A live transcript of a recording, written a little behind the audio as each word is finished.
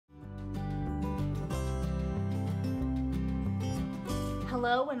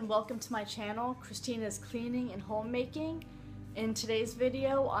Hello and welcome to my channel, Christina's Cleaning and Homemaking. In today's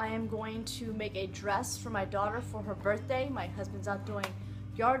video, I am going to make a dress for my daughter for her birthday. My husband's out doing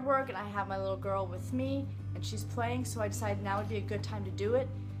yard work and I have my little girl with me and she's playing, so I decided now would be a good time to do it.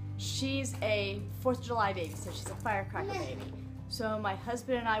 She's a 4th of July baby, so she's a firecracker baby. So my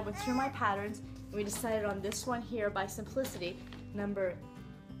husband and I went through my patterns and we decided on this one here by Simplicity, number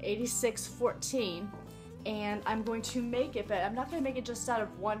 8614. And I'm going to make it, but I'm not going to make it just out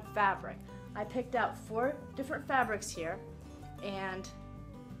of one fabric. I picked out 4 different fabrics here, and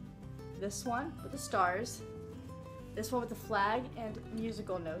this one with the stars, this one with the flag and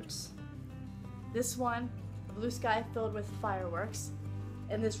musical notes, this one a blue sky filled with fireworks,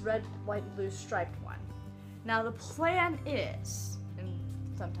 and this red, white, and blue striped one. Now the plan is, and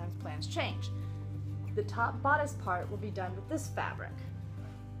sometimes plans change, the top bodice part will be done with this fabric.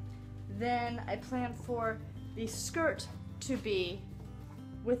 Then I plan for the skirt to be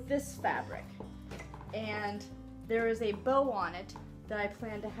with this fabric, and there is a bow on it that I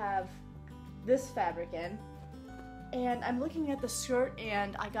plan to have this fabric in. And I'm looking at the skirt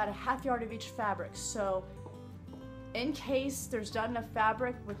and I got a ½ yard of each fabric, so in case there's not enough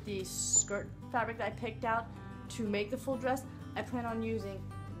fabric with the skirt fabric that I picked out to make the full dress, I plan on using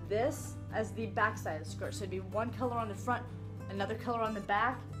this as the back side of the skirt. So it'd be one color on the front, another color on the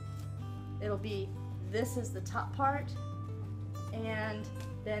back. It'll be this is the top part, and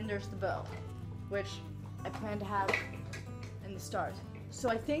then there's the bow, which I plan to have in the stars. So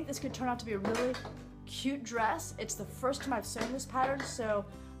I think this could turn out to be a really cute dress. It's the first time I've sewn this pattern, so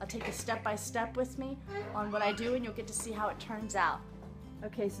I'll take you step by step with me on what I do and you'll get to see how it turns out.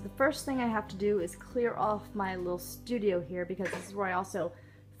 Okay, so the first thing I have to do is clear off my little studio here, because this is where I also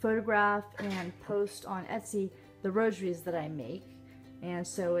photograph and post on Etsy the rosaries that I make. And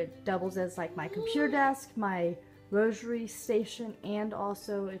so it doubles as like my computer desk, my rosary station, and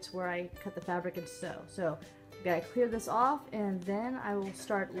also it's where I cut the fabric and sew. So I've got to clear this off and then I will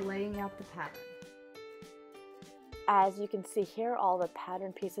start laying out the pattern. As you can see here, all the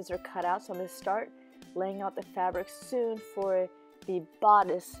pattern pieces are cut out, so I'm going to start laying out the fabric soon for the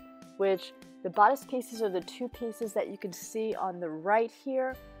bodice, which the bodice pieces are the 2 pieces that you can see on the right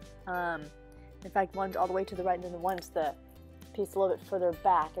here. In fact, one's all the way to the right and then the one's the piece a little bit further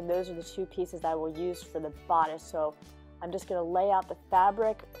back, and those are the 2 pieces I will use for the bodice. So I'm just going to lay out the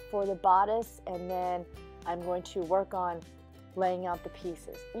fabric for the bodice, and then I'm going to work on laying out the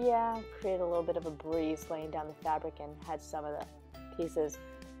pieces. Yeah, create a little bit of a breeze laying down the fabric and had some of the pieces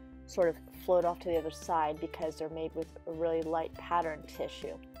sort of float off to the other side because they're made with a really light pattern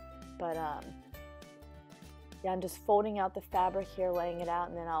tissue. But yeah, I'm just folding out the fabric here, laying it out,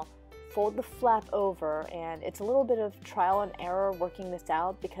 and then I'll fold the flap over, and it's a little bit of trial and error working this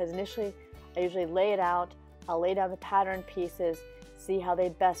out, because initially I usually lay it out, I'll lay down the pattern pieces, see how they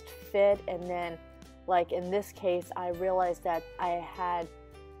best fit, and then like in this case I realized that I had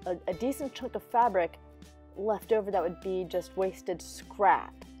a decent chunk of fabric left over that would be just wasted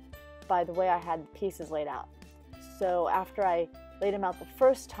scrap by the way I had the pieces laid out. So after I laid them out the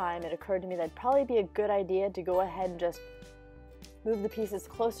first time, it occurred to me that it'd probably be a good idea to go ahead and just move the pieces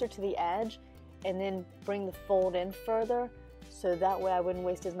closer to the edge and then bring the fold in further, so that way I wouldn't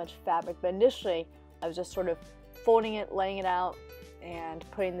waste as much fabric. But initially I was just sort of folding it, laying it out, and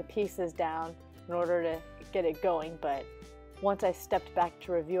putting the pieces down in order to get it going. But once I stepped back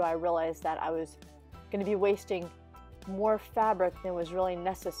to review, I realized that I was going to be wasting more fabric than was really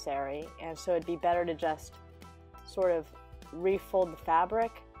necessary, and so it'd be better to just sort of refold the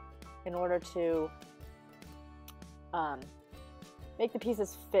fabric in order to make the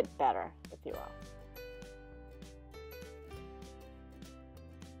pieces fit better, if you will.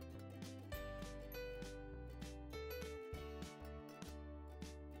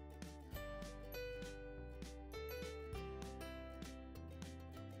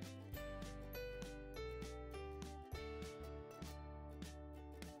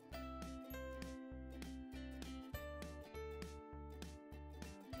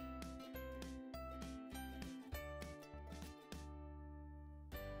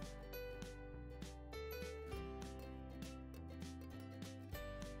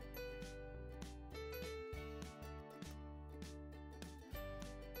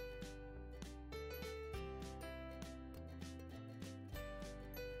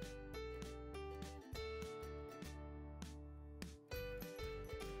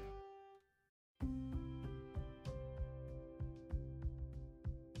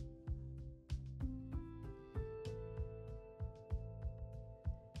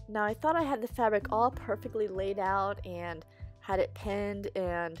 Now I thought I had the fabric all perfectly laid out and had it pinned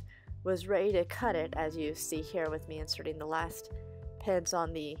and was ready to cut it, as you see here with me inserting the last pins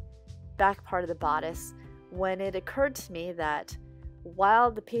on the back part of the bodice when it occurred to me that while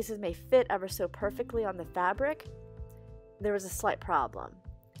the pieces may fit ever so perfectly on the fabric, there was a slight problem.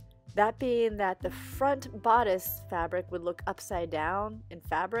 That being that the front bodice fabric would look upside down in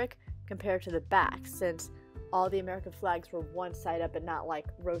fabric compared to the back, since all the American flags were one side up and not like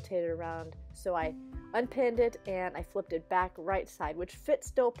rotated around. So I unpinned it and I flipped it back right side, which fit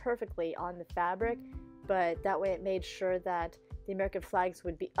still perfectly on the fabric, but that way it made sure that the American flags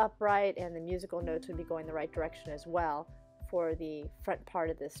would be upright and the musical notes would be going the right direction as well for the front part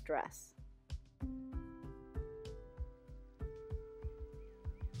of this dress.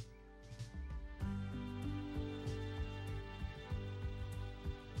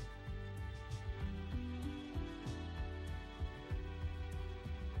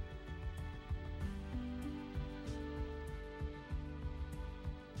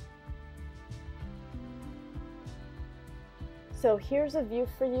 So here's a view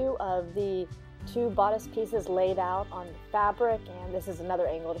for you of the two bodice pieces laid out on the fabric, and this is another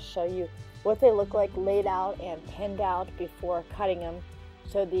angle to show you what they look like laid out and pinned out before cutting them.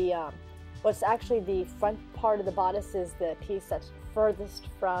 So the what's actually the front part of the bodice is the piece that's furthest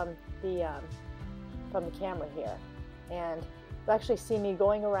from the camera here, and you'll actually see me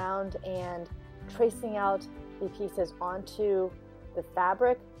going around and tracing out the pieces onto the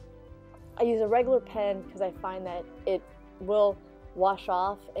fabric. I use a regular pen because I find that it will wash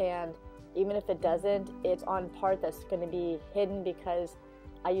off, and even if it doesn't, it's on part that's going to be hidden because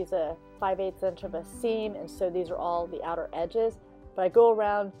I use a 5/8 inch of a seam, and so these are all the outer edges. But I go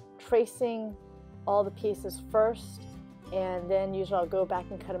around tracing all the pieces first, and then usually I'll go back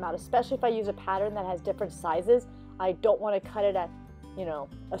and cut them out, especially if I use a pattern that has different sizes. I don't want to cut it at, you know,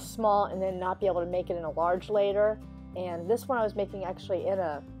 a small and then not be able to make it in a large later. And this one I was making actually in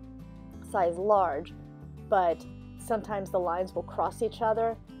a size large, but sometimes the lines will cross each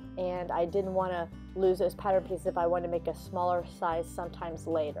other, and I didn't want to lose those pattern pieces if I wanted to make a smaller size sometimes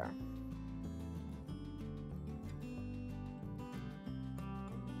later.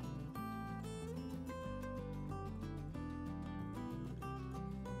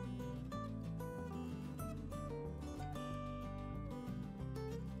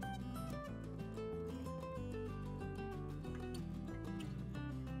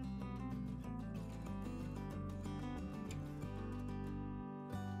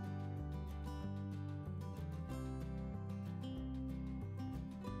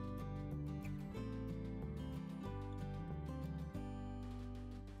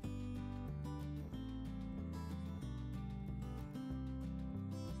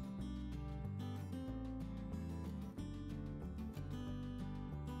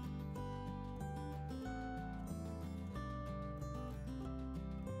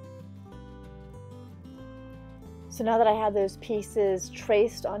 So now that I have those pieces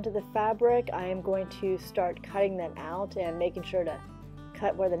traced onto the fabric, I am going to start cutting them out and making sure to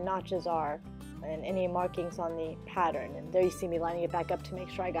cut where the notches are and any markings on the pattern. And there you see me lining it back up to make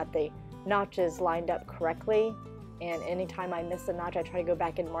sure I got the notches lined up correctly. And anytime I miss a notch, I try to go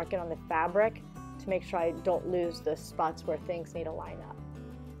back and mark it on the fabric to make sure I don't lose the spots where things need to line up.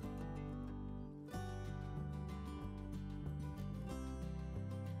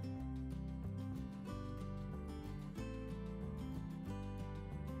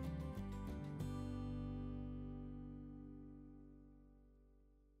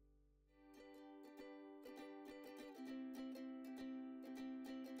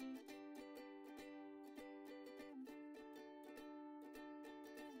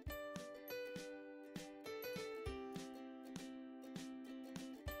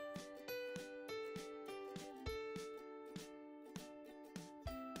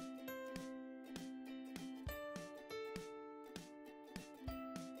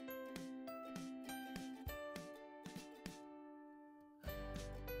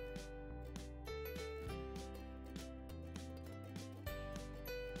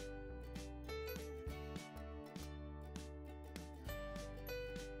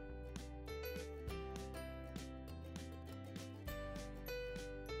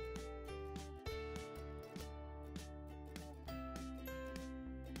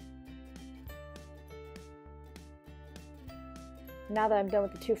 Now that I'm done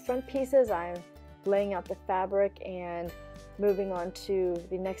with the two front pieces, I'm laying out the fabric and moving on to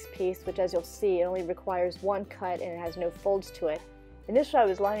the next piece, which, as you'll see, it only requires one cut and it has no folds to it. Initially I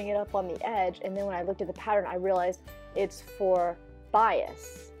was lining it up on the edge, and then when I looked at the pattern I realized it's for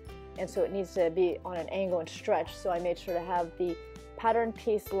bias, and so it needs to be on an angle and stretch, so I made sure to have the pattern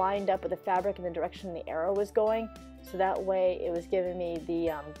piece lined up with the fabric in the direction the arrow was going, so that way it was giving me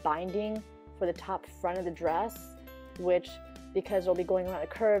the binding for the top front of the dress, which because it'll be going around a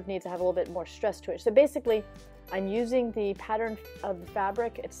curve, needs to have a little bit more stress to it. So basically, I'm using the pattern of the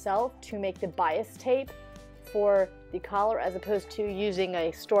fabric itself to make the bias tape for the collar, as opposed to using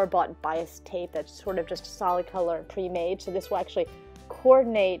a store-bought bias tape that's sort of just solid color and pre-made. So this will actually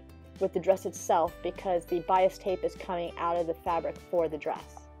coordinate with the dress itself because the bias tape is coming out of the fabric for the dress.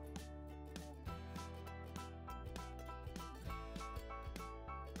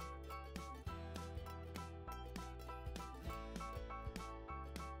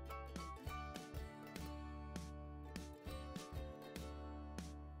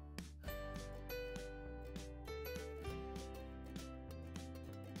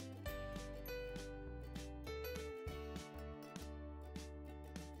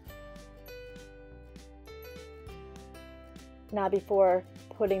 Now before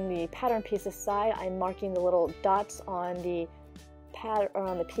putting the pattern piece aside, I'm marking the little dots on the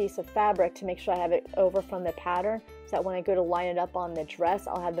piece of fabric to make sure I have it over from the pattern, so that when I go to line it up on the dress,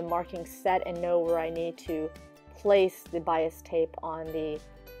 I'll have the marking set and know where I need to place the bias tape on the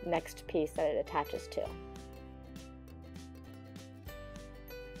next piece that it attaches to.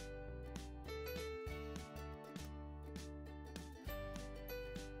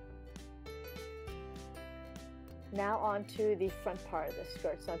 Now on to the front part of the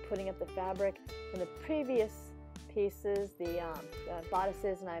skirt. So I'm putting up the fabric from the previous pieces, the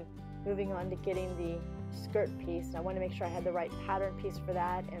bodices, and I'm moving on to getting the skirt piece. And I want to make sure I had the right pattern piece for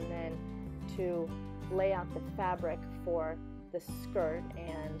that, and then to lay out the fabric for the skirt.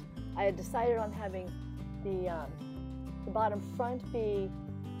 And I had decided on having the bottom front be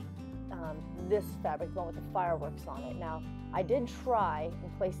this fabric, the one with the fireworks on it. Now, I did try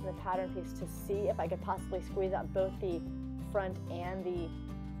in placing the pattern piece to see if I could possibly squeeze out both the front and the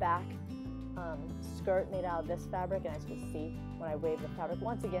back skirt made out of this fabric, and as you can see, when I waved the fabric,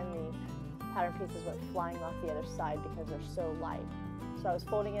 once again the pattern pieces went flying off the other side because they're so light. So I was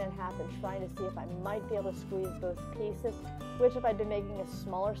folding it in half and trying to see if I might be able to squeeze both pieces, which if I'd been making a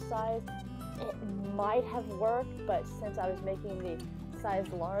smaller size, it might have worked, but since I was making the size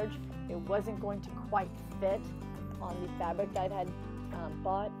large, it wasn't going to quite fit on the fabric that I had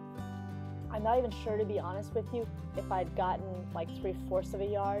bought. I'm not even sure, to be honest with you, if I'd gotten like 3/4 of a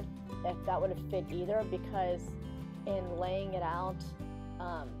yard, if that would have fit either, because in laying it out,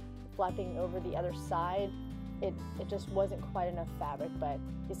 flapping over the other side, it just wasn't quite enough fabric. But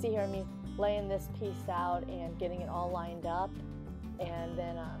you see here me laying this piece out and getting it all lined up, and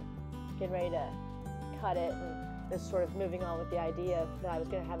then getting ready to cut it, and just sort of moving on with the idea that I was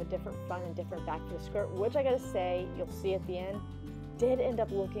going to have a different front and different back for the skirt, which I gotta say, you'll see at the end, did end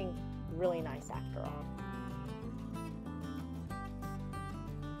up looking really nice after all.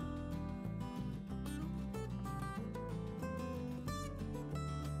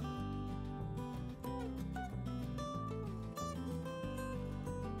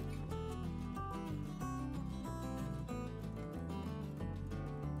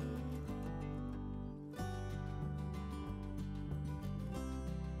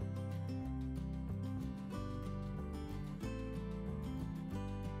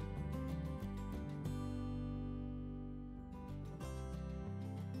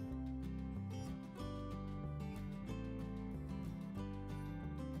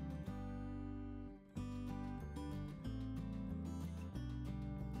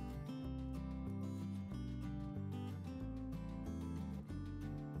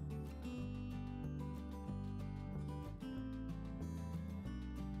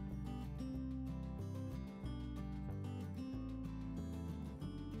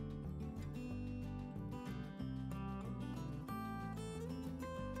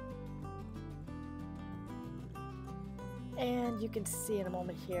 And you can see in a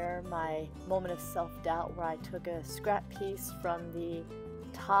moment here my moment of self-doubt where I took a scrap piece from the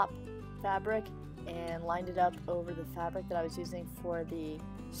top fabric and lined it up over the fabric that I was using for the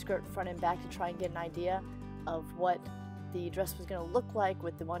skirt front and back to try and get an idea of what the dress was going to look like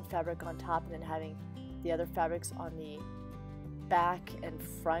with the one fabric on top and then having the other fabrics on the back and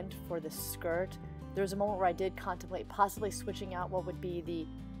front for the skirt. There was a moment where I did contemplate possibly switching out what would be the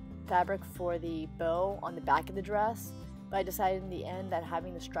fabric for the bow on the back of the dress, but I decided in the end that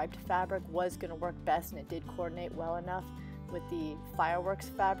having the striped fabric was going to work best, and it did coordinate well enough with the fireworks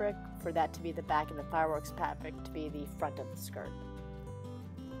fabric for that to be the back and the fireworks fabric to be the front of the skirt.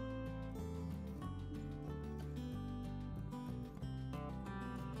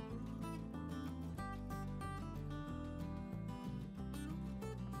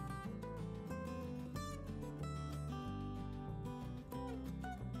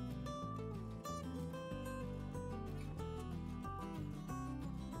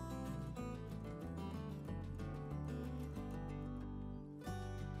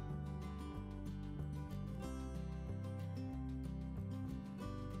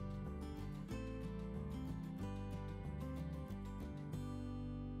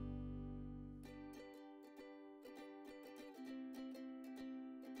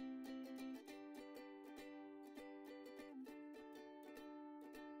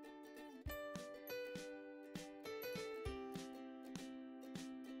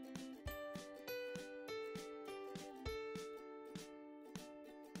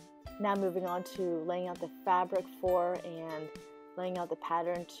 Now moving on to laying out the fabric for and laying out the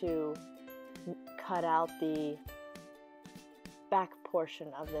pattern to cut out the back portion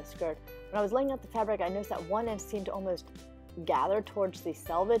of the skirt. When I was laying out the fabric, I noticed that one end seemed to almost gather towards the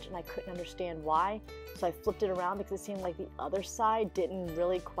selvage, and I couldn't understand why. So I flipped it around because it seemed like the other side didn't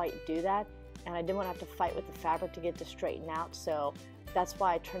really quite do that, and I didn't want to have to fight with the fabric to get it to straighten out. So that's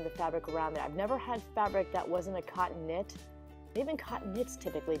why I turned the fabric around there. I've never had fabric that wasn't a cotton knit. Even cotton knits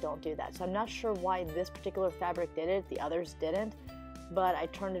typically don't do that. So I'm not sure why this particular fabric did it, the others didn't. But I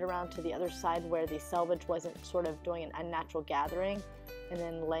turned it around to the other side where the selvage wasn't sort of doing an unnatural gathering, and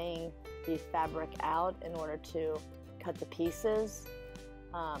then laying the fabric out in order to cut the pieces.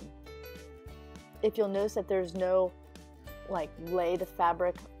 If you'll notice that there's no like lay the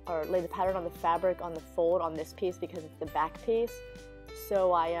fabric or lay the pattern on the fabric on the fold on this piece because it's the back piece.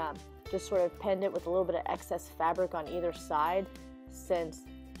 So I just sort of pinned it with a little bit of excess fabric on either side, since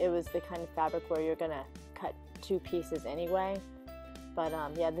it was the kind of fabric where you're gonna cut two pieces anyway. But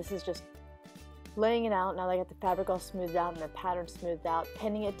yeah, this is just laying it out. Now that I got the fabric all smoothed out and the pattern smoothed out,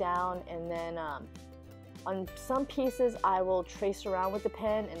 pinning it down, and then on some pieces I will trace around with the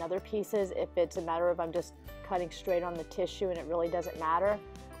pen, and other pieces, if it's a matter of I'm just cutting straight on the tissue and it really doesn't matter,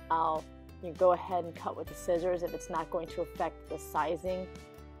 I'll go ahead and cut with the scissors if it's not going to affect the sizing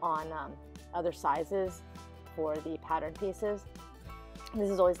on other sizes for the pattern pieces. This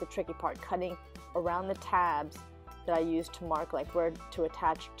is always the tricky part, cutting around the tabs that I use to mark like where to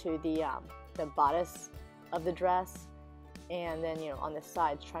attach to the bodice of the dress, and then on the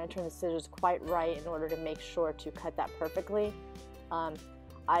sides trying to turn the scissors quite right in order to make sure to cut that perfectly.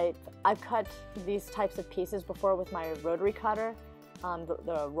 I've cut these types of pieces before with my rotary cutter,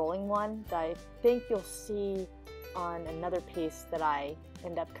 the rolling one that I think you'll see on another piece that I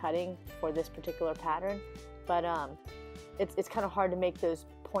end up cutting for this particular pattern. But it's kind of hard to make those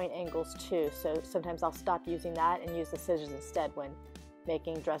point angles too, so sometimes I'll stop using that and use the scissors instead when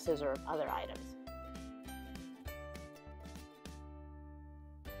making dresses or other items.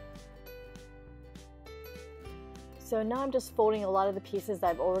 So now I'm just folding a lot of the pieces that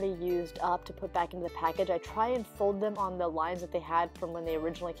I've already used up to put back into the package. I try and fold them on the lines that they had from when they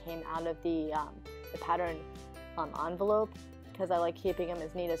originally came out of the pattern envelope, because I like keeping them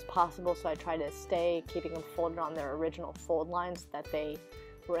as neat as possible, so I try to stay keeping them folded on their original fold lines that they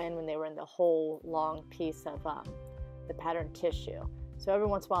were in when they were in the whole long piece of the pattern tissue. So every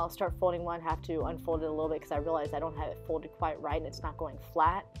once in a while I'll start folding one, have to unfold it a little bit because I realize I don't have it folded quite right and it's not going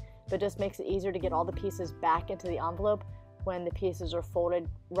flat. But it just makes it easier to get all the pieces back into the envelope when the pieces are folded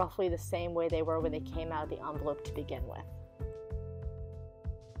roughly the same way they were when they came out of the envelope to begin with.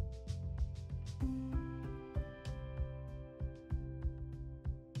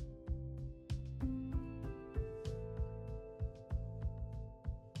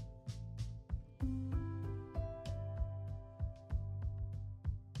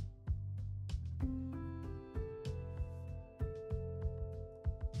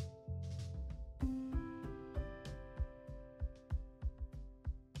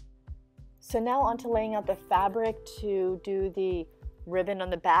 So now onto laying out the fabric to do the ribbon on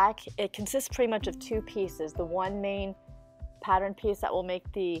the back. It consists pretty much of two pieces, the one main pattern piece that will make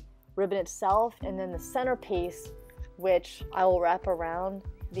the ribbon itself, and then the center piece, which I will wrap around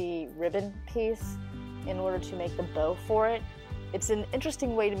the ribbon piece in order to make the bow for it. It's an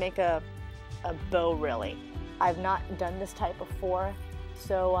interesting way to make a bow, really. I've not done this type before,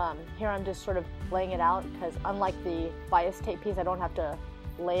 so here I'm just sort of laying it out, because unlike the bias tape piece, I don't have to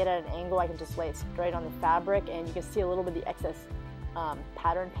lay it at an angle. I can just lay it straight on the fabric, and you can see a little bit of the excess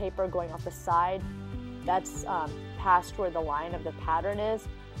pattern paper going off the side. That's past where the line of the pattern is.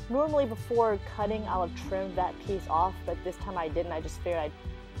 Normally before cutting I'll have trimmed that piece off, but this time I didn't. I just figured I'd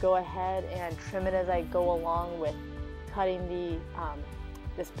go ahead and trim it as I go along with cutting the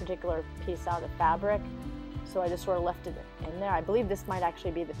this particular piece out of the fabric. So I just sort of left it in there. I believe this might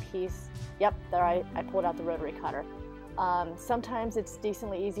actually be the piece. Yep, there I pulled out the rotary cutter. Sometimes it's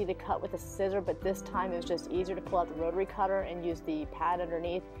decently easy to cut with a scissor, but this time it was just easier to pull out the rotary cutter and use the pad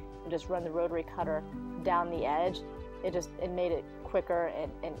underneath and just run the rotary cutter down the edge. It made it quicker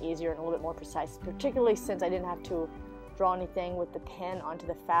and easier and a little bit more precise, particularly since I didn't have to draw anything with the pen onto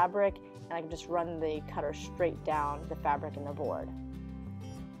the fabric, and I could just run the cutter straight down the fabric and the board.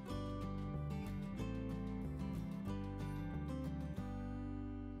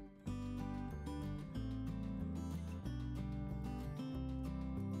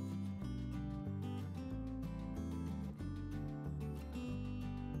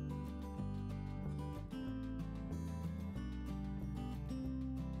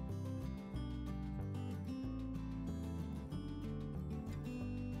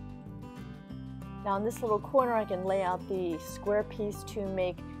 Now in this little corner I can lay out the square piece to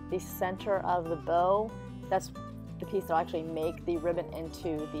make the center of the bow. That's the piece that will actually make the ribbon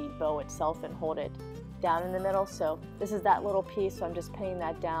into the bow itself and hold it down in the middle. So this is that little piece, so I'm just pinning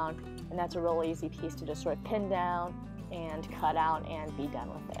that down, and that's a real easy piece to just sort of pin down and cut out and be done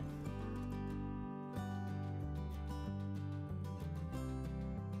with it.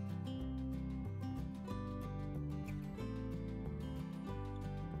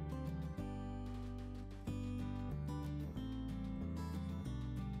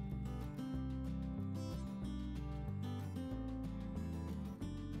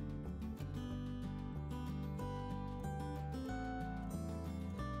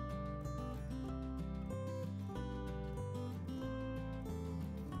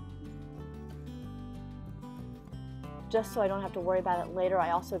 Just so I don't have to worry about it later, I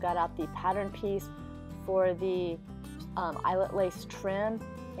also got out the pattern piece for the eyelet lace trim,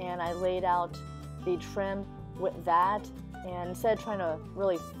 and I laid out the trim with that, and instead of trying to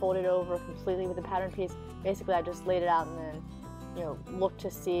really fold it over completely with the pattern piece, basically I just laid it out and then looked to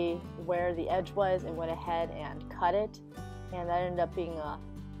see where the edge was and went ahead and cut it, and that ended up being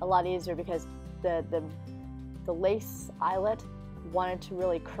a lot easier because the lace eyelet wanted to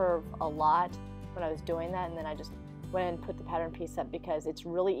really curve a lot when I was doing that, and then I just went and put the pattern piece up because it's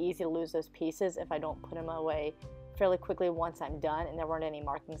really easy to lose those pieces if I don't put them away fairly quickly once I'm done, and there weren't any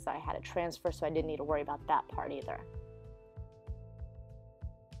markings that I had to transfer, so I didn't need to worry about that part either.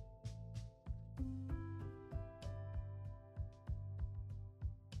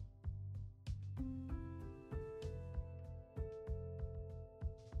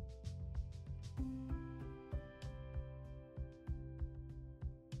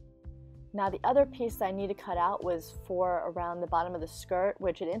 Now the other piece that I need to cut out was for around the bottom of the skirt,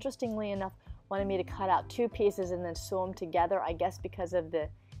 which it interestingly enough wanted me to cut out two pieces and then sew them together, I guess because of the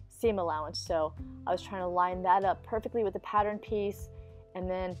seam allowance. So I was trying to line that up perfectly with the pattern piece and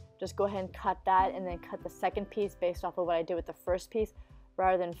then just go ahead and cut that and then cut the second piece based off of what I did with the first piece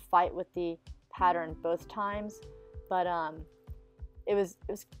rather than fight with the pattern both times. But it was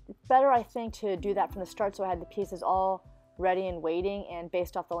better, I think, to do that from the start so I had the pieces all ready and waiting, and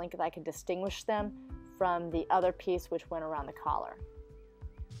based off the length I could distinguish them from the other piece which went around the collar.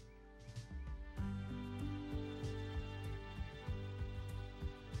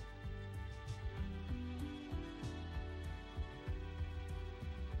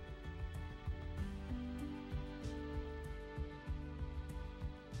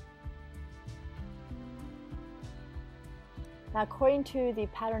 Now according to the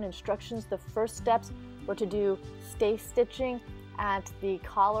pattern instructions, the first steps were to do stay stitching at the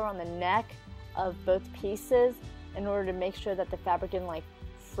collar on the neck of both pieces in order to make sure that the fabric didn't like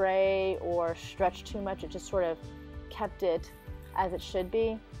fray or stretch too much. It just sort of kept it as it should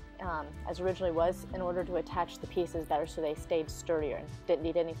be, as originally was, in order to attach the pieces better so they stayed sturdier and didn't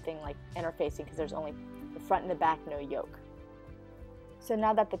need anything like interfacing because there's only the front and the back, no yoke. So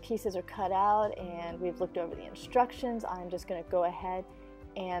now that the pieces are cut out and we've looked over the instructions, I'm just going to go ahead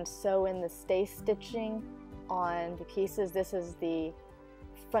and sew in the stay stitching on the pieces. This is the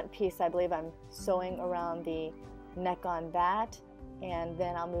front piece I believe I'm sewing around the neck on that, and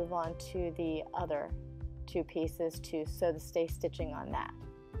then I'll move on to the other two pieces to sew the stay stitching on that.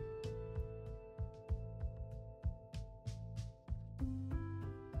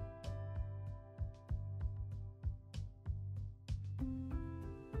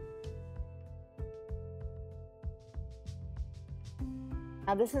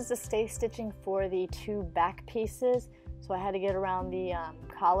 Now this is the stay stitching for the two back pieces, so I had to get around the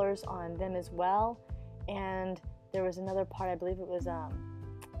collars on them as well, and there was another part, I believe it was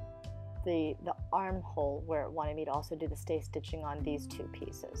the armhole, where it wanted me to also do the stay stitching on these two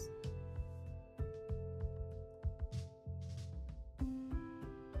pieces.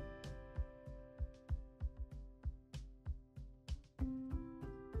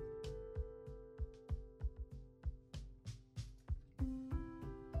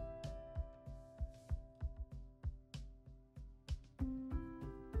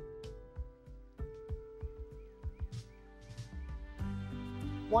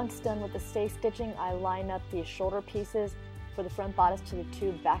 Once done with the stay stitching, I line up the shoulder pieces for the front bodice to the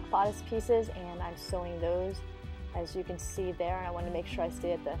two back bodice pieces, and I'm sewing those as you can see there. I want to make sure I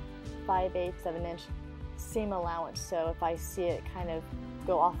stay at the 5/8 of an inch seam allowance, so if I see it kind of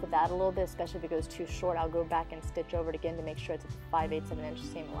go off of that a little bit, especially if it goes too short, I'll go back and stitch over it again to make sure it's at the 5/8 of an inch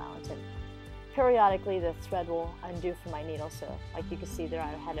seam allowance. And periodically the thread will undo from my needle, so like you can see there, I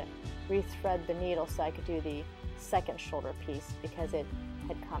had to rethread the needle so I could do the second shoulder piece because it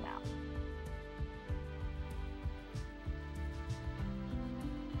had come out.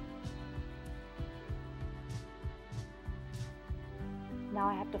 now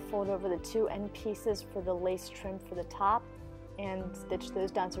I have to fold over the two end pieces for the lace trim for the top and stitch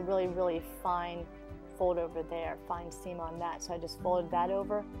those down. It's a really, really fine fold over there, fine seam on that. So I just folded that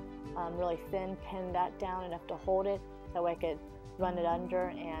over really thin, pinned that down enough to hold it. That way I could run it under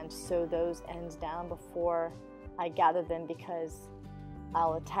and sew those ends down before I gather them, because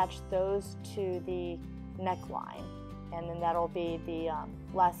I'll attach those to the neckline, and then that'll be the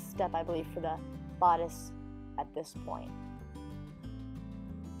last step, I believe, for the bodice at this point.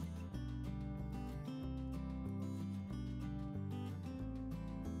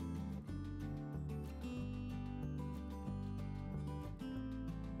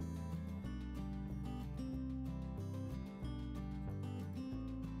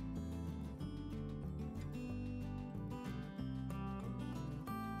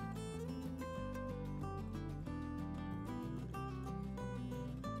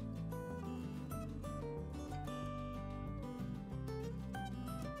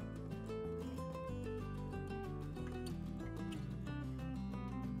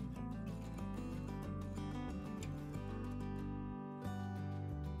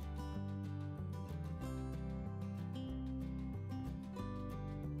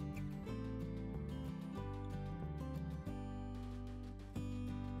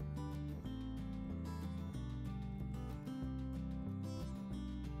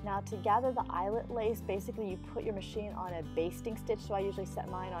 Now to gather the eyelet lace, basically you put your machine on a basting stitch. So I usually set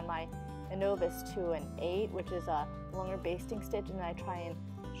mine on my Inovis to an 8, which is a longer basting stitch, and then I try and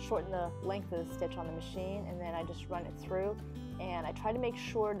shorten the length of the stitch on the machine, and then I just run it through. And I try to make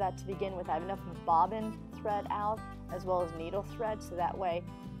sure that to begin with I have enough bobbin thread out as well as needle thread, so that way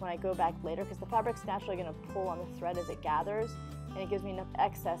when I go back later, because the fabric's naturally going to pull on the thread as it gathers, and it gives me enough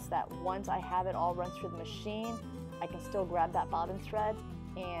excess that once I have it all run through the machine, I can still grab that bobbin thread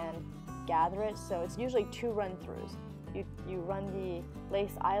and gather it. So it's usually 2 run-throughs. You run the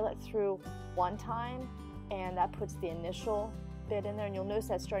lace eyelet through one time, and that puts the initial bit in there, and you'll notice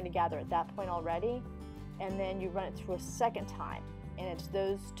that's starting to gather at that point already. And then you run it through a second time, and it's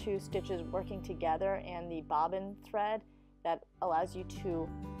those 2 stitches working together and the bobbin thread that allows you to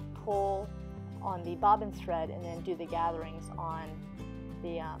pull on the bobbin thread and then do the gatherings on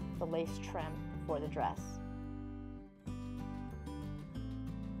the lace trim for the dress.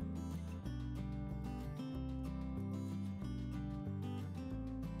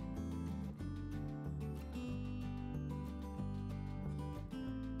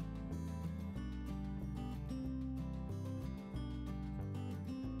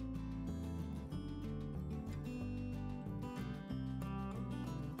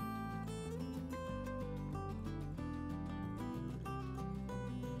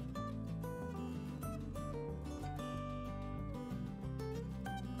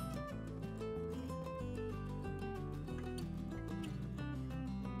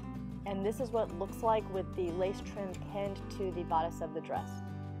 And this is what it looks like with the lace trim pinned to the bodice of the dress.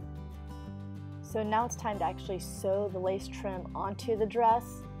 So now it's time to actually sew the lace trim onto the dress,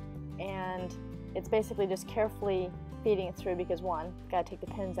 and it's basically just carefully feeding it through, because 1, gotta take the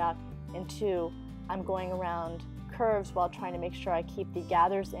pins out, and 2, I'm going around curves while trying to make sure I keep the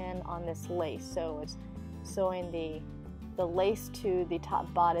gathers in on this lace. So it's sewing the lace to the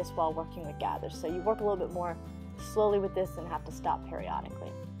top bodice while working with gathers. So you work a little bit more slowly with this and have to stop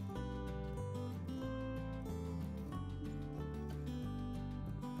periodically.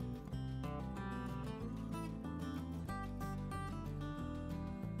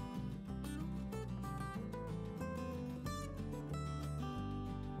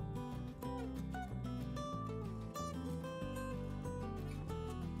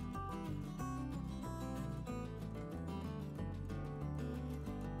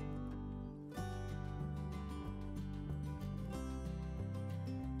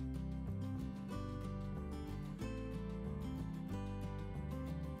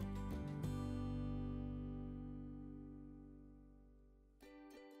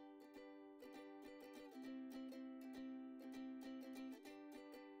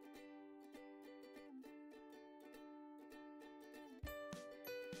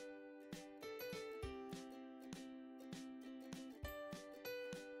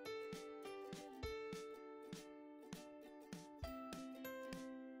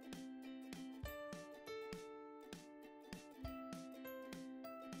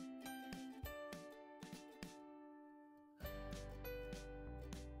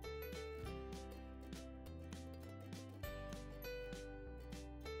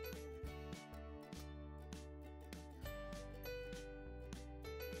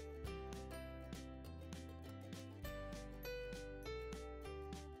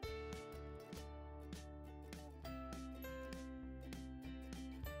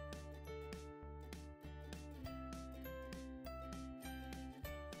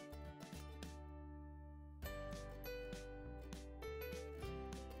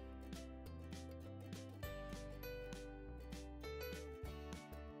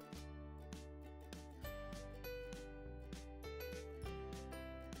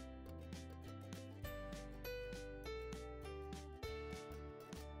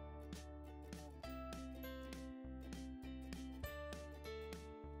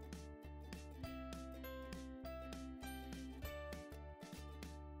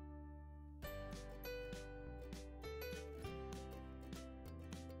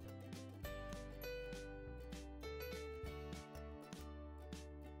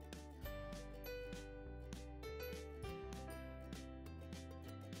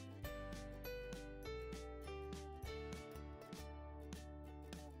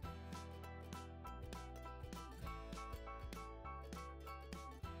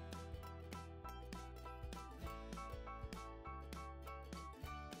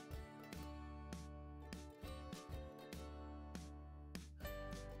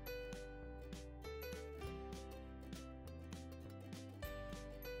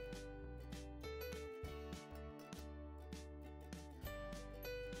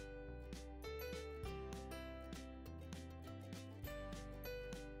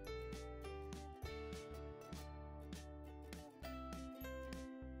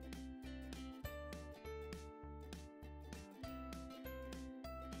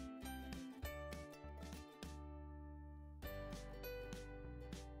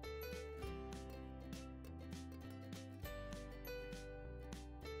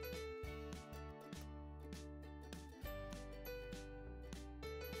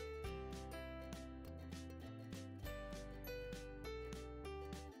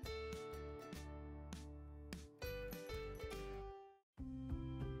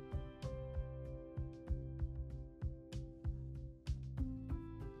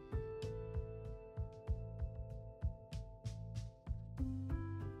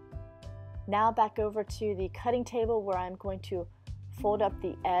 Now back over to the cutting table where I'm going to fold up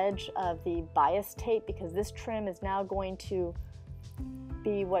the edge of the bias tape, because this trim is now going to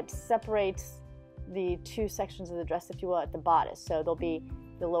be what separates the two sections of the dress, if you will, at the bodice. So there'll be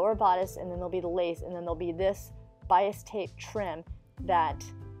the lower bodice, and then there'll be the lace, and then there'll be this bias tape trim that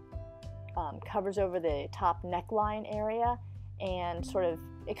covers over the top neckline area, and sort of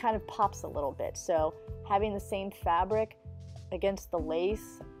it kind of pops a little bit. So having the same fabric against the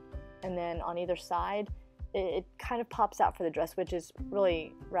lace and then on either side, it kind of pops out for the dress, which is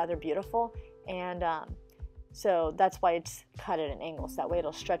really rather beautiful. And so that's why it's cut at an angle, so that way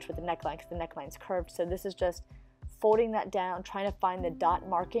it'll stretch with the neckline, because the neckline's curved. So this is just folding that down, trying to find the dot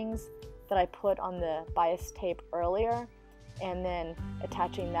markings that I put on the bias tape earlier, and then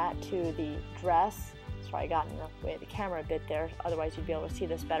attaching that to the dress. Sorry, I got in the way of the camera a bit there, otherwise you'd be able to see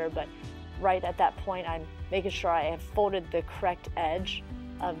this better. But right at that point, I'm making sure I have folded the correct edge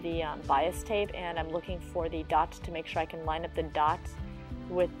of the bias tape, and I'm looking for the dots to make sure I can line up the dots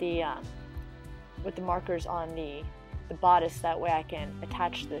with the markers on the bodice. That way I can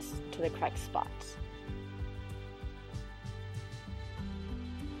attach this to the correct spots.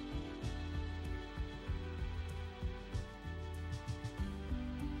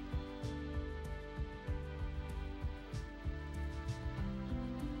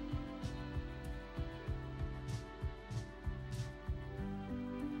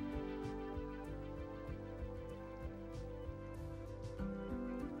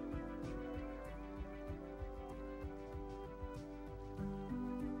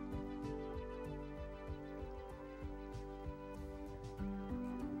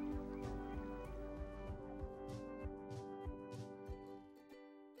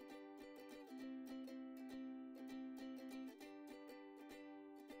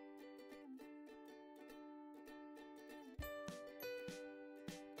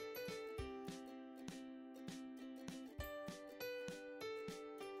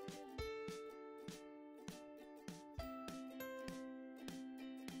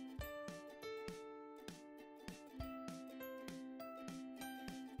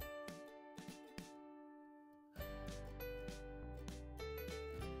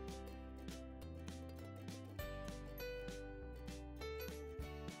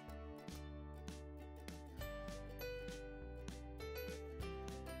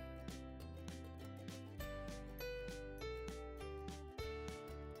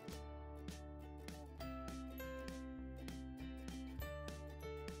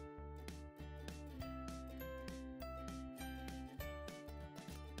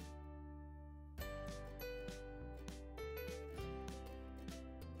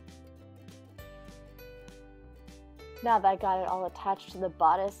 Now that I got it all attached to the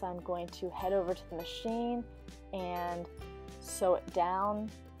bodice, I'm going to head over to the machine and sew it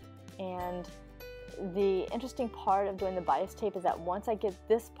down. And the interesting part of doing the bias tape is that once I get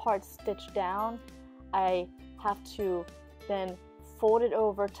this part stitched down, I have to then fold it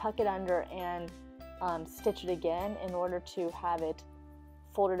over, tuck it under, and stitch it again in order to have it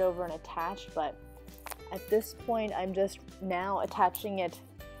folded over and attached. But at this point, I'm just now attaching it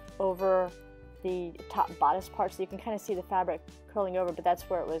over the top bodice part, so you can kind of see the fabric curling over, but that's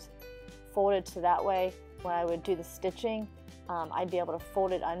where it was folded, so that way when I would do the stitching, I'd be able to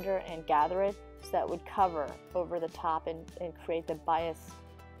fold it under and gather it, so that would cover over the top and create the bias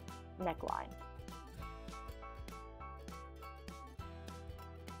neckline.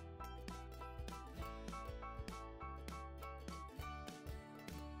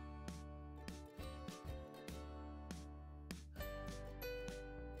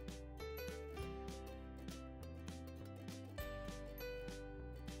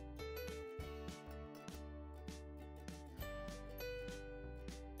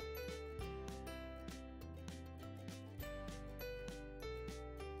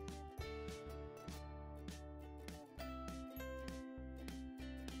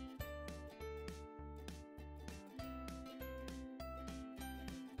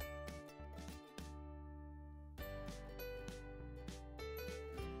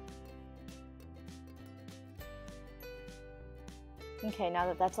 Okay, now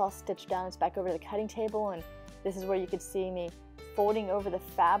that that's all stitched down, it's back over to the cutting table, and this is where you could see me folding over the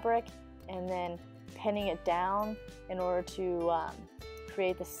fabric and then pinning it down in order to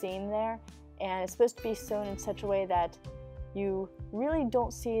create the seam there. And it's supposed to be sewn in such a way that you really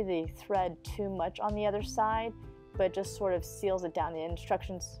don't see the thread too much on the other side, but just sort of seals it down. The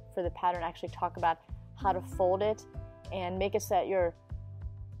instructions for the pattern actually talk about how to fold it and make it so that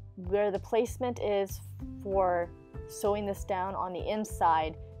where the placement is for sewing this down on the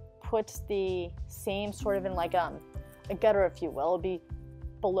inside puts the seam sort of in like a gutter, if you will. It'll be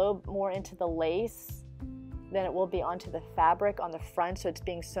below more into the lace than it will be onto the fabric on the front, so it's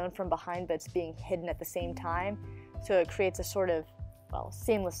being sewn from behind but it's being hidden at the same time. So it creates a sort of, well,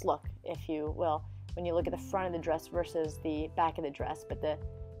 seamless look, if you will, when you look at the front of the dress versus the back of the dress, but the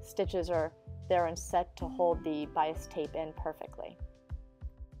stitches are there and set to hold the bias tape in perfectly.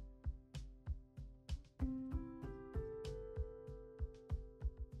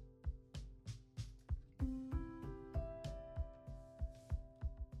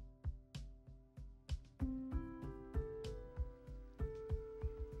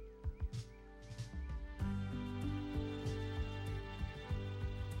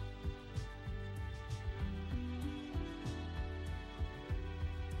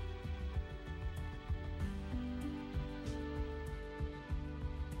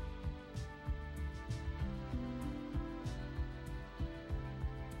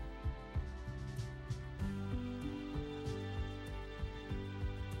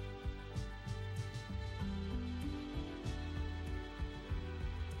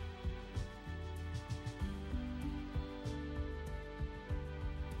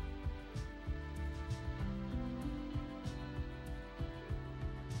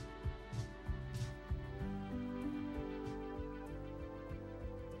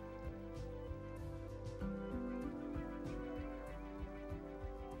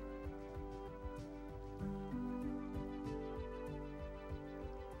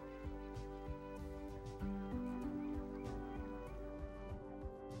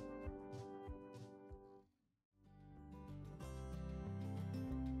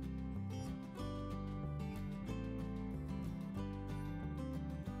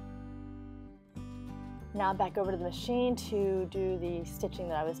 Now back over to the machine to do the stitching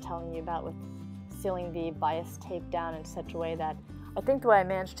that I was telling you about with sealing the bias tape down in such a way that I think the way I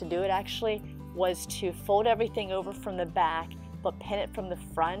managed to do it actually was to fold everything over from the back but pin it from the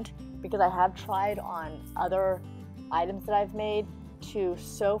front, because I have tried on other items that I've made to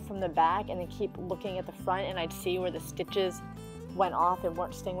sew from the back and then keep looking at the front, and I'd see where the stitches went off and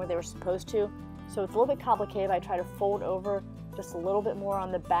weren't staying where they were supposed to. So it's a little bit complicated. I try to fold over just a little bit more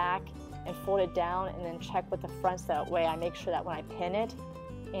on the back and fold it down and then check with the front, so that way I make sure that when I pin it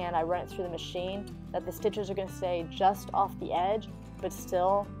and I run it through the machine that the stitches are going to stay just off the edge, but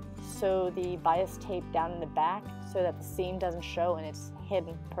still sew the bias tape down in the back so that the seam doesn't show and it's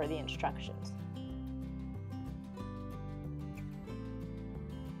hidden per the instructions.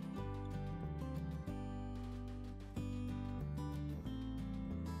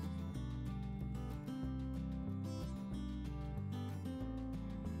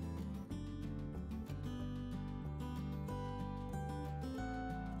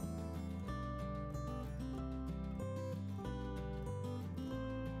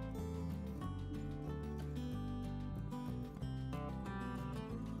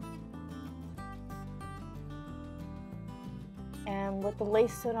 And with the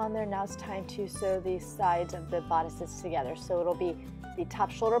lace sewn on there, now it's time to sew the sides of the bodices together. So it'll be the top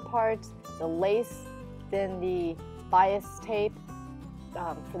shoulder parts, the lace, then the bias tape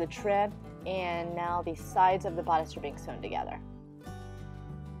for the trim, and now the sides of the bodice are being sewn together.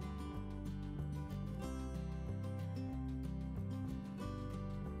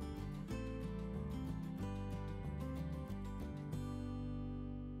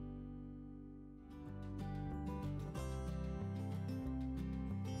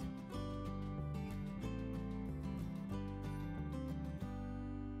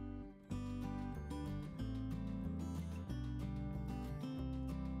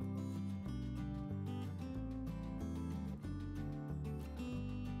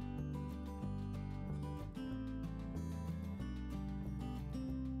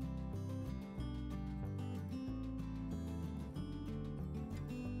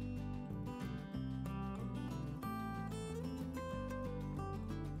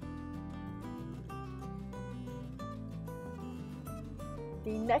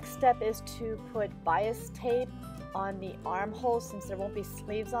 The next step is to put bias tape on the armholes, since there won't be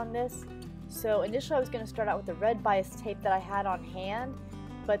sleeves on this. So initially I was going to start out with the red bias tape that I had on hand,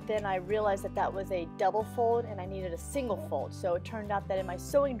 but then I realized that that was a double fold and I needed a single fold. So it turned out that in my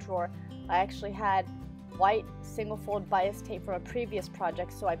sewing drawer I actually had white single fold bias tape from a previous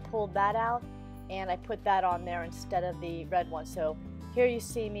project, so I pulled that out and I put that on there instead of the red one. So here you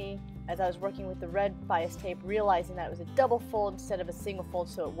see me as I was working with the red bias tape, realizing that it was a double fold instead of a single fold,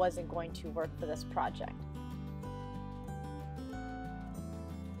 so it wasn't going to work for this project.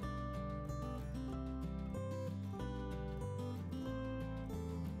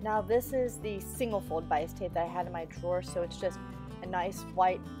 Now this is the single fold bias tape that I had in my drawer, so it's just a nice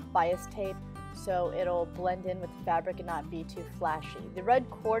white bias tape so it'll blend in with the fabric and not be too flashy. The red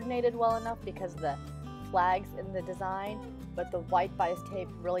coordinated well enough because of the flags in the design, but the white bias tape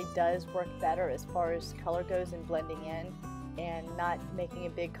really does work better as far as color goes and blending in and not making a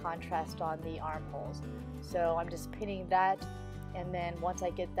big contrast on the armholes. So I'm just pinning that, and then once I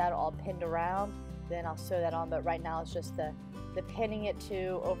get that all pinned around, then I'll sew that on. But right now it's just the pinning it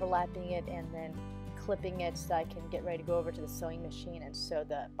to, overlapping it, and then clipping it so I can get ready to go over to the sewing machine and sew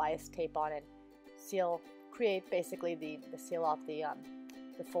the bias tape on and create basically the seal off the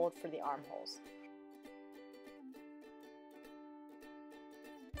fold for the armholes.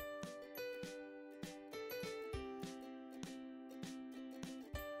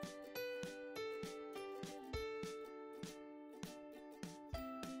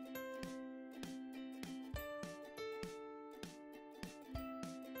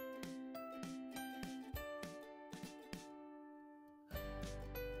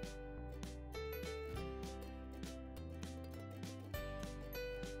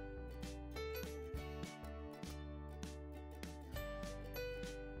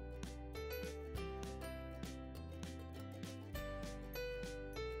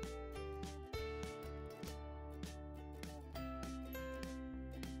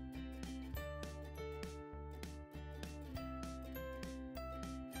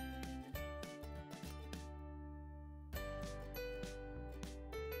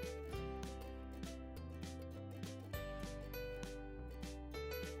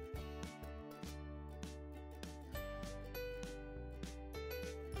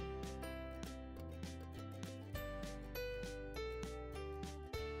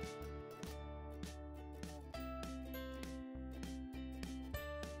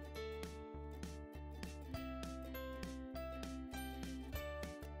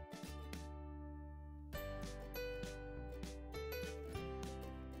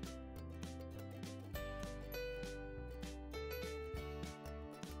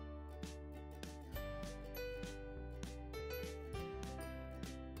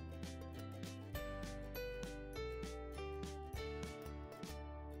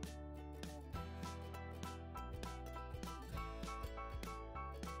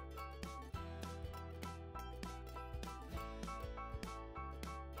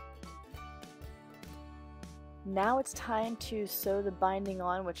 Now it's time to sew the binding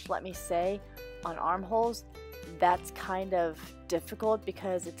on, which, let me say, on armholes, that's kind of difficult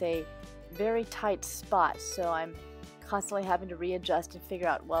because it's a very tight spot. So I'm constantly having to readjust and figure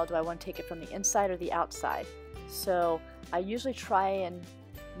out, well, do I want to take it from the inside or the outside? So I usually try and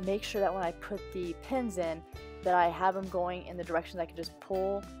make sure that when I put the pins in, that I have them going in the direction that I can just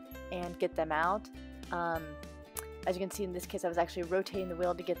pull and get them out. As you can see in this case, I was actually rotating the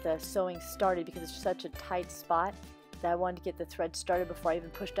wheel to get the sewing started because it's such a tight spot that I wanted to get the thread started before I even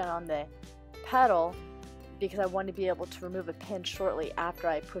pushed down on the pedal, because I wanted to be able to remove a pin shortly after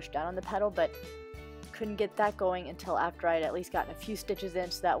I pushed down on the pedal, but couldn't get that going until after I'd at least gotten a few stitches in,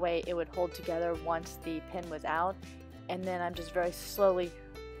 so that way it would hold together once the pin was out. And then I'm just very slowly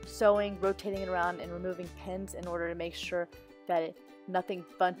sewing, rotating it around, and removing pins in order to make sure that nothing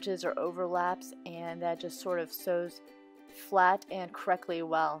bunches or overlaps, and that just sort of sews flat and correctly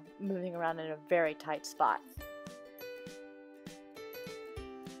while moving around in a very tight spot.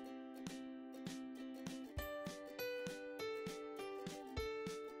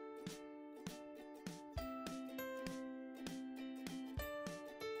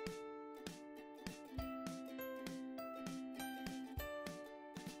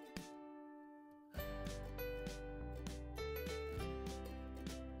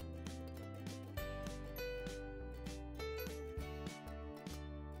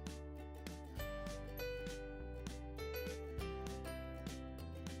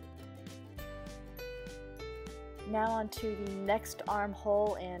 Now on to the next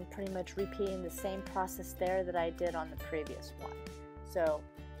armhole, and pretty much repeating the same process there that I did on the previous one. So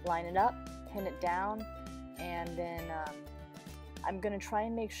line it up, pin it down, and then I'm going to try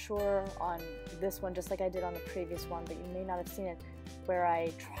and make sure on this one, just like I did on the previous one, but you may not have seen it, where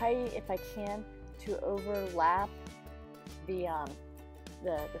I try, if I can, to overlap the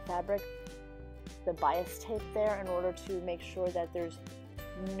fabric, the bias tape there, in order to make sure that there's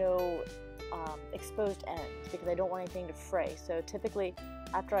no exposed ends, because I don't want anything to fray. So typically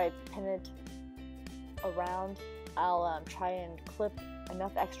after I pin it around, I'll try and clip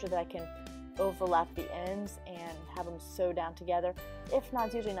enough extra that I can overlap the ends and have them sew down together. If not,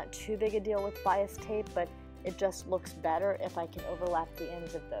 it's usually not too big a deal with bias tape, but it just looks better if I can overlap the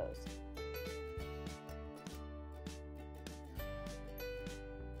ends of those.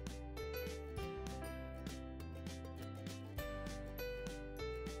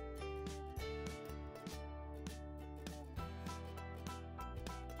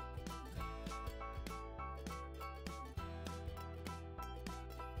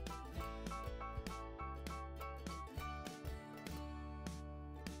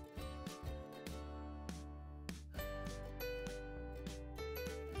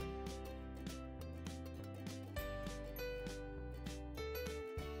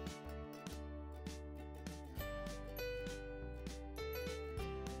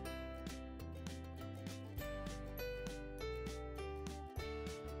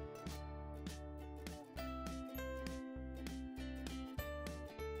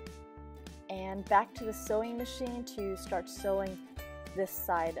 and back to the sewing machine to start sewing this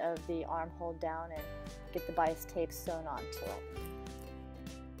side of the armhole down and get the bias tape sewn onto it.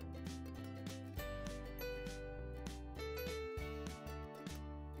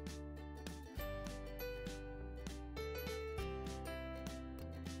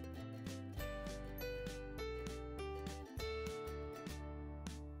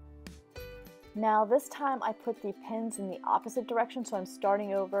 Now this time I put the pins in the opposite direction, so I'm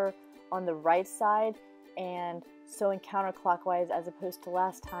starting over on the right side and sewing counterclockwise as opposed to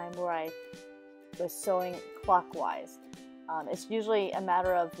last time where I was sewing clockwise. It's usually a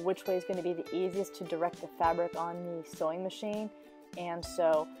matter of which way is going to be the easiest to direct the fabric on the sewing machine, and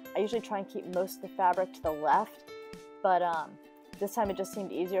so I usually try and keep most of the fabric to the left, but this time it just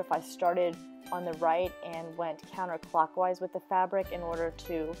seemed easier if I started on the right and went counterclockwise with the fabric in order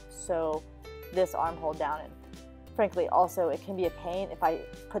to sew this armhole down. And frankly, also it can be a pain if I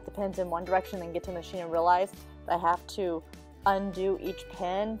put the pins in one direction and get to the machine and realize that I have to undo each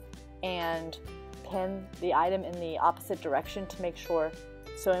pin and pin the item in the opposite direction to make sure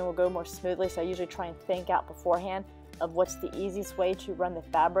sewing will go more smoothly. So I usually try and think out beforehand of what's the easiest way to run the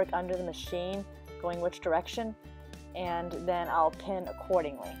fabric under the machine, going which direction, and then I'll pin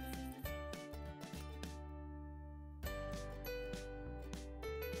accordingly.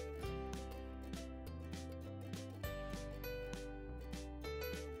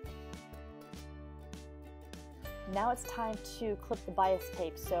 Now it's time to clip the bias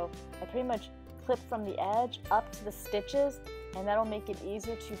tape. So I pretty much clip from the edge up to the stitches, and that'll make it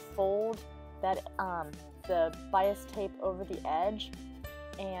easier to fold that the bias tape over the edge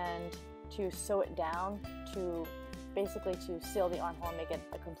and to sew it down to basically to seal the armhole and make it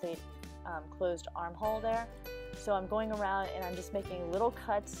a complete closed armhole there. So I'm going around and I'm just making little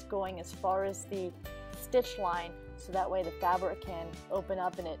cuts going as far as the stitch line, so that way the fabric can open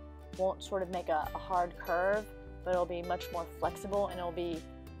up and it won't sort of make a hard curve, but it'll be much more flexible and it'll be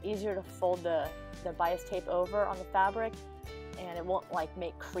easier to fold the bias tape over on the fabric, and it won't like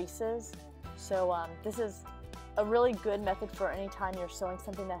make creases. So this is a really good method for any time you're sewing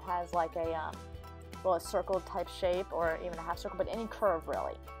something that has like a well, a circle type shape or even a half circle, but any curve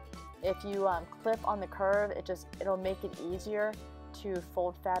really. If you clip on the curve, it'll make it easier to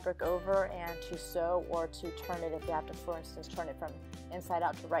fold fabric over and to sew, or to turn it if you have to, for instance, turn it from inside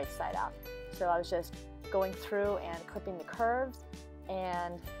out to right side out. So I was just going through and clipping the curves,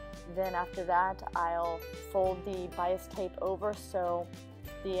 and then after that I'll fold the bias tape over so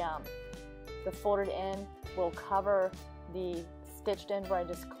the folded end will cover the stitched end where I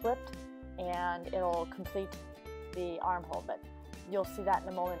just clipped, and it'll complete the armhole. But you'll see that in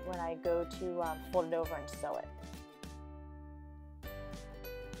a moment when I go to fold it over and sew it.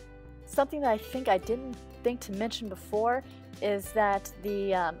 Something that I think I didn't think to mention before is that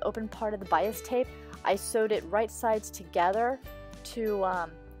the open part of the bias tape, I sewed it right sides together to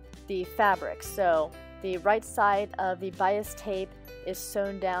the fabric. So the right side of the bias tape is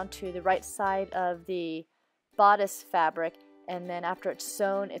sewn down to the right side of the bodice fabric, and then after it's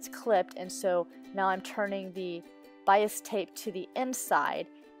sewn, it's clipped, and so now I'm turning the bias tape to the inside,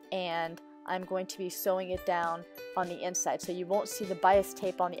 and I'm going to be sewing it down on the inside. So you won't see the bias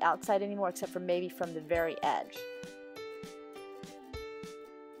tape on the outside anymore, except for maybe from the very edge.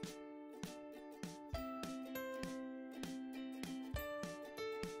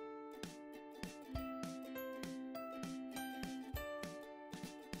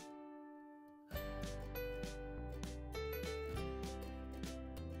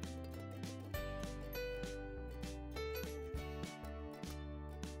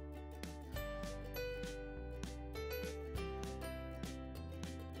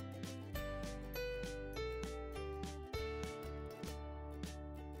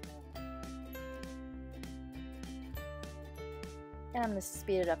 And I'm going to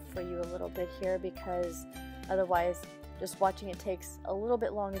speed it up for you a little bit here, because otherwise just watching it takes a little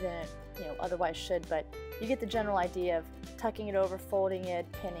bit longer than it otherwise should, but you get the general idea of tucking it over, folding it,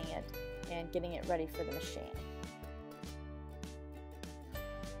 pinning it, and getting it ready for the machine.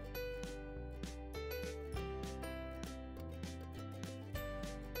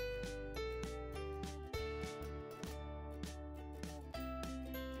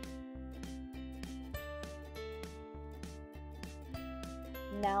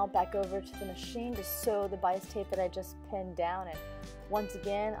 Now back over to the machine to sew the bias tape that I just pinned down, and once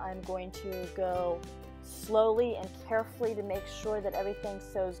again I'm going to go slowly and carefully to make sure that everything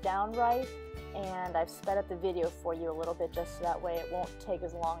sews down right, and I've sped up the video for you a little bit just so that way it won't take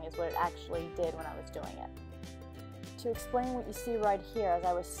as long as what it actually did when I was doing it. To explain what you see right here, as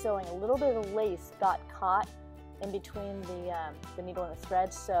I was sewing, a little bit of the lace got caught in between the needle and the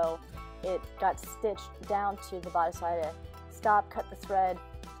thread, so it got stitched down to the bodice. So I had to stop, cut the thread,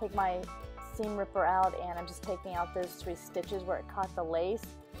 take my seam ripper out, and I'm just taking out those 3 stitches where it caught the lace,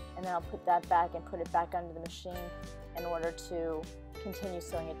 and then I'll put that back and put it back under the machine in order to continue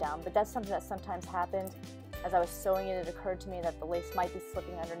sewing it down. But that's something that sometimes happens. As I was sewing it, it occurred to me that the lace might be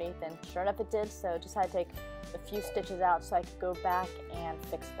slipping underneath, and sure enough it did, so just had to take a few stitches out so I could go back and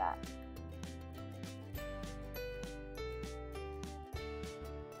fix that.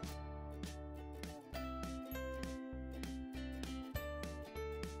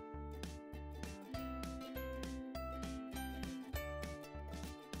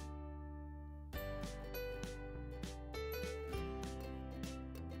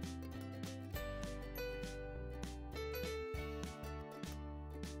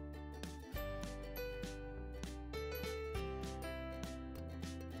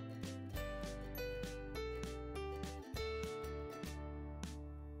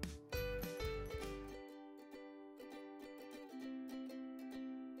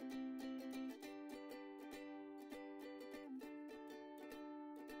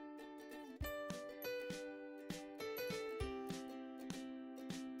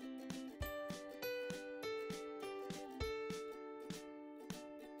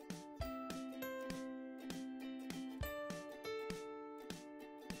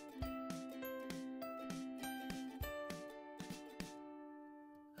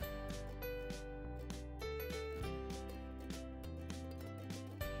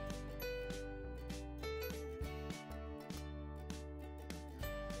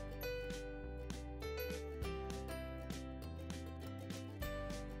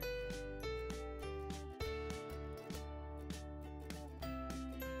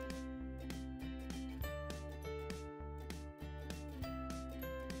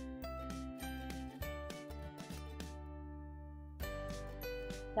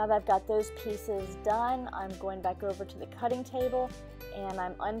 Now that I've got those pieces done, I'm going back over to the cutting table and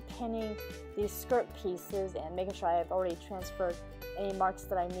I'm unpinning these skirt pieces and making sure I've already transferred any marks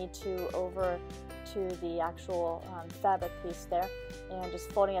that I need to over to the actual fabric piece there, and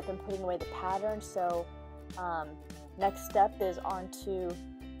just folding up and putting away the pattern. So next step is onto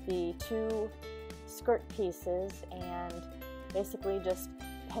the 2 skirt pieces and basically just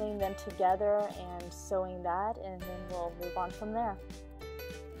pinning them together and sewing that, and then we'll move on from there.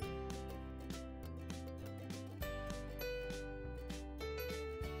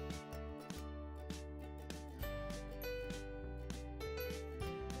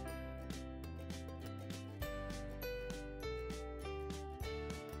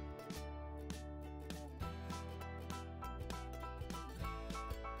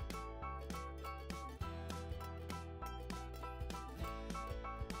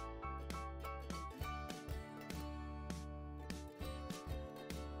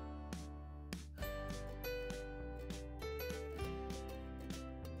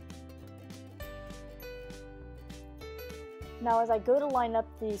 Now as I go to line up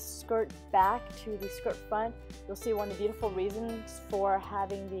the skirt back to the skirt front, you'll see one of the beautiful reasons for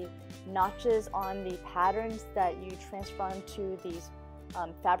having the notches on the patterns that you transfer onto these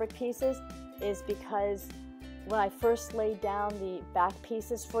fabric pieces is because when I first laid down the back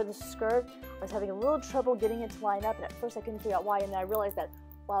pieces for the skirt, I was having a little trouble getting it to line up, and at first I couldn't figure out why, and then I realized that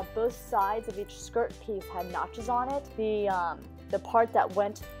while both sides of each skirt piece had notches on it, the part that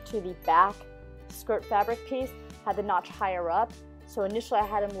went to the back skirt fabric piece had the notch higher up. So initially I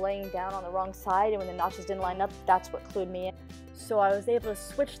had them laying down on the wrong side, and when the notches didn't line up, that's what clued me in. So I was able to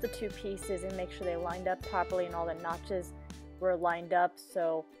switch the 2 pieces and make sure they lined up properly and all the notches were lined up.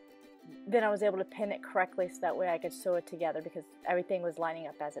 So then I was able to pin it correctly so that way I could sew it together because everything was lining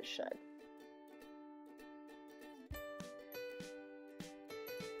up as it should.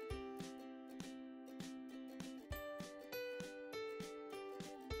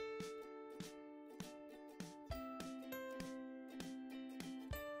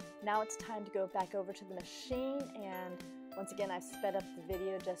 Now it's time to go back over to the machine, and once again I've sped up the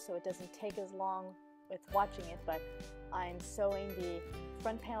video just so it doesn't take as long with watching it, but I'm sewing the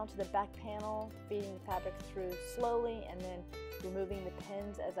front panel to the back panel, feeding the fabric through slowly, and then removing the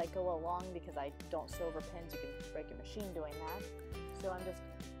pins as I go along because I don't sew over pins. You can break your machine doing that. So I'm just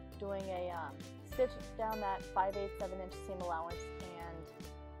doing a stitch down that 5/8, 7-inch seam allowance, and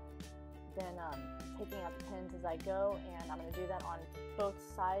then taking out the pins as I go, and I'm going to do that on both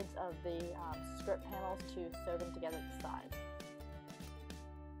sides of the skirt panels to sew them together at the sides.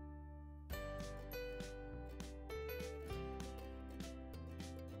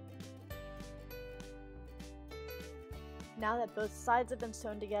 Now that both sides have been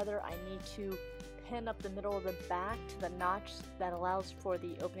sewn together, I need to pin up the middle of the back to the notch that allows for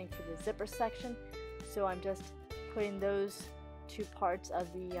the opening for the zipper section. So I'm just putting those two parts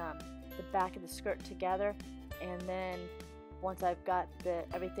of the back of the skirt together, and then once I've got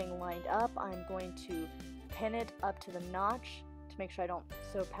everything lined up, I'm going to pin it up to the notch to make sure I don't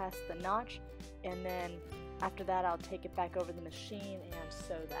sew past the notch, and then after that I'll take it back over the machine and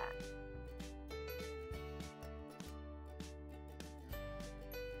sew that.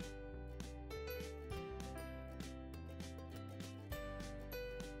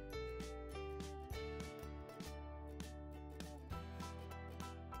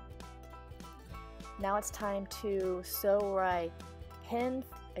 Now it's time to sew where I pinned,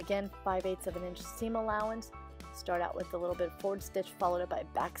 again 5/8 of an inch seam allowance. Start out with a little bit of forward stitch followed up by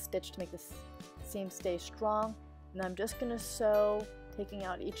back stitch to make the seam stay strong. And I'm just going to sew, taking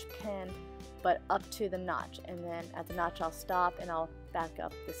out each pin, but up to the notch. And then at the notch I'll stop and I'll back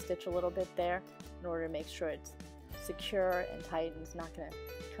up the stitch a little bit there in order to make sure it's secure and tight and it's not going to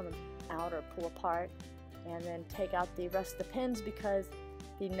come out or pull apart. And then take out the rest of the pins, because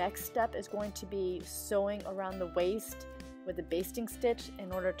the next step is going to be sewing around the waist with a basting stitch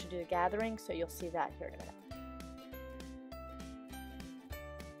in order to do the gathering, so you'll see that here in a minute.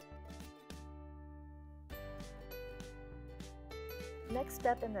 Next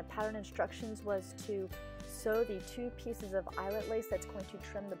step in the pattern instructions was to sew the two pieces of eyelet lace that's going to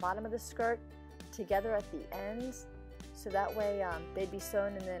trim the bottom of the skirt together at the ends, so that way they'd be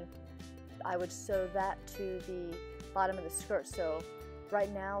sewn, and then I would sew that to the bottom of the skirt. So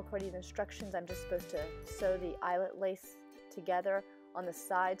right now, according to the instructions, I'm just supposed to sew the eyelet lace together on the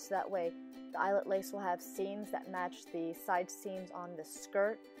side, so that way the eyelet lace will have seams that match the side seams on the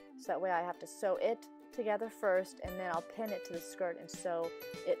skirt. So that way I have to sew it together first, and then I'll pin it to the skirt and sew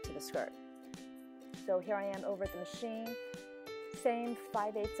it to the skirt. So here I am over at the machine. Same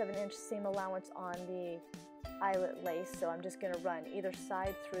 5/8 of an inch seam allowance on the eyelet lace. So I'm just going to run either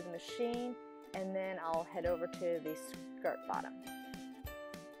side through the machine, and then I'll head over to the skirt bottom.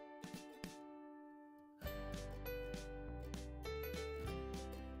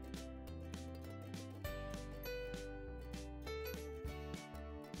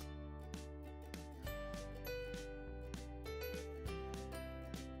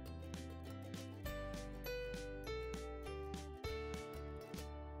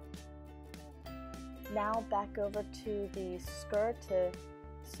 Now back over to the skirt to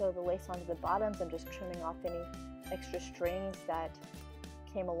sew the lace onto the bottoms. I'm just trimming off any extra strings that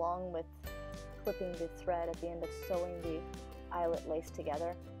came along with clipping the thread at the end of sewing the eyelet lace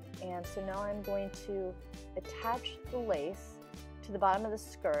together. And so now I'm going to attach the lace to the bottom of the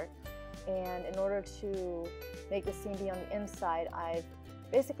skirt, and in order to make the seam be on the inside, I've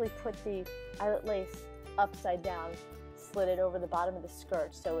basically put the eyelet lace upside down, slid it over the bottom of the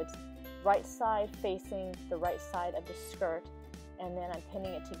skirt, so it's right side facing the right side of the skirt, and then I'm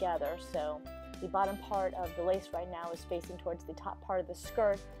pinning it together. So the bottom part of the lace right now is facing towards the top part of the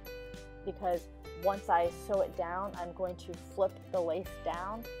skirt, because once I sew it down, I'm going to flip the lace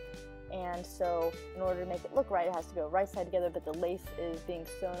down, and so in order to make it look right, it has to go right side together, but the lace is being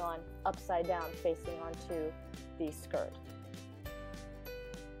sewn on upside down facing onto the skirt.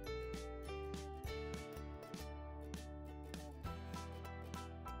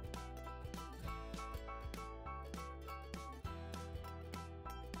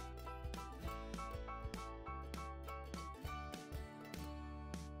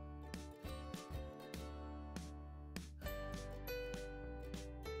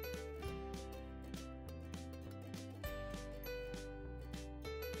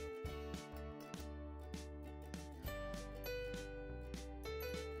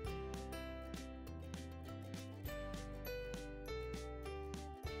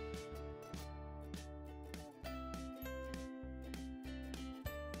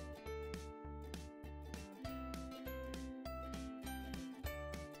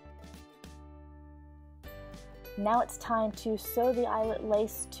 Now it's time to sew the eyelet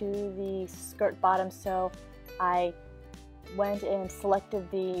lace to the skirt bottom. So I went and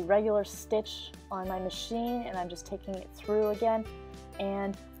selected the regular stitch on my machine, and I'm just taking it through again.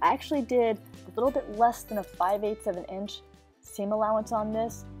 And I actually did a little bit less than a 5/8 of an inch seam allowance on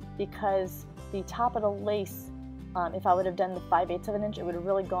this, because the top of the lace, if I would have done the 5/8 of an inch, it would have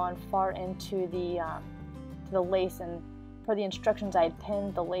really gone far into the lace, and per the instructions I had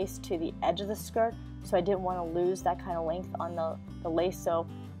pinned the lace to the edge of the skirt, so I didn't want to lose that kind of length on the lace. So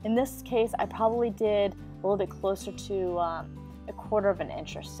in this case I probably did a little bit closer to a 1/4 of an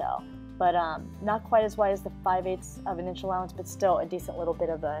inch or so, but not quite as wide as the 5/8 of an inch allowance, but still a decent little bit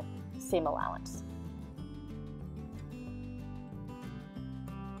of a seam allowance.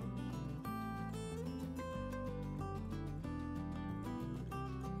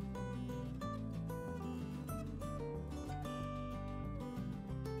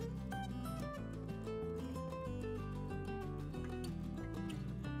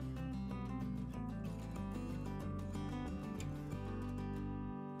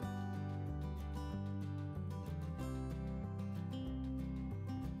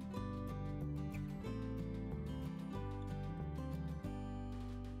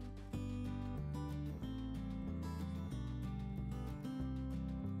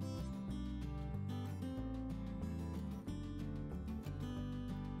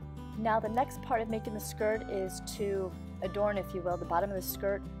 Now the next part of making the skirt is to adorn, if you will, the bottom of the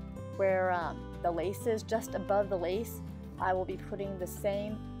skirt where the lace is. Just above the lace, I will be putting the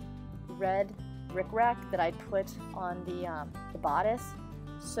same red rickrack that I put on the bodice.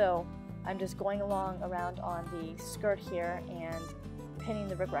 So I'm just going around on the skirt here and pinning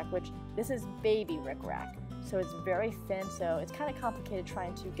the rickrack, which this is baby rickrack, so it's very thin, so it's kind of complicated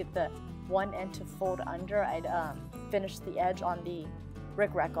trying to get the one end to fold under. I'd finished the edge on the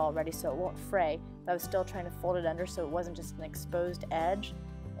rickrack already so it won't fray, but I was still trying to fold it under so it wasn't just an exposed edge.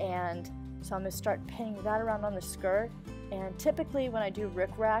 And so I'm going to start pinning that around on the skirt. And typically when I do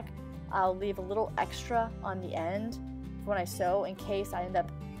rickrack, I'll leave a little extra on the end when I sew in case I end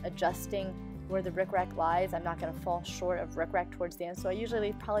up adjusting where the rickrack lies. I'm not going to fall short of rickrack towards the end, so I usually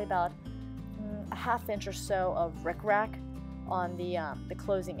leave probably about a ½ inch or so of rickrack on the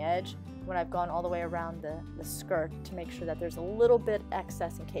closing edge when I've gone all the way around the skirt to make sure that there's a little bit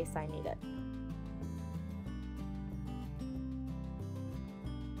excess in case I need it.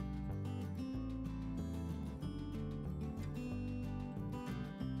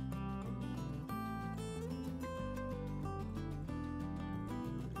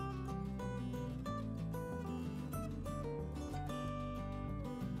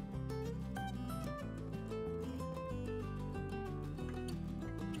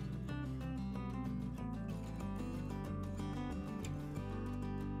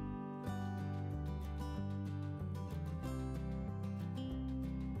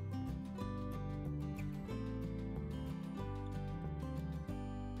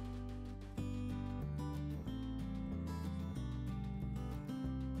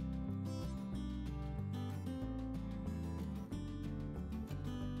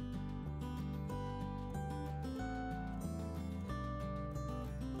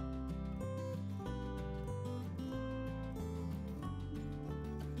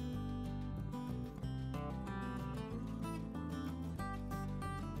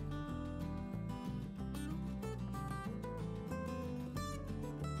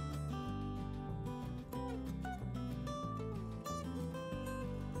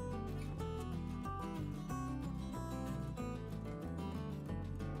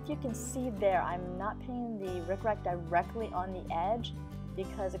 You can see there, I'm not pinning the rickrack directly on the edge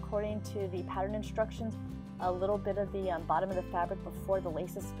because according to the pattern instructions, a little bit of the bottom of the fabric before the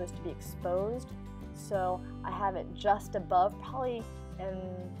lace is supposed to be exposed. So I have it just above, probably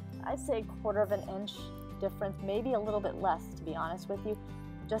I'd say ¼ inch difference, maybe a little bit less to be honest with you,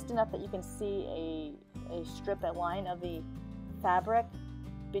 just enough that you can see a strip, a line of the fabric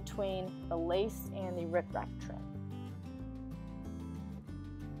between the lace and the rickrack trim.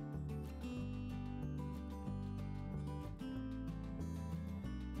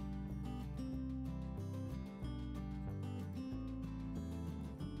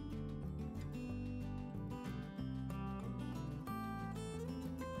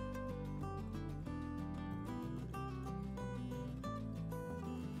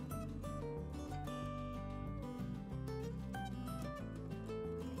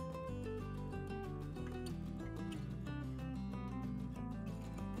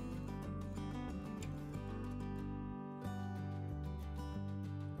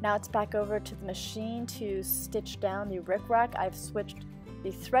 Now it's back over to the machine to stitch down the rickrack. I've switched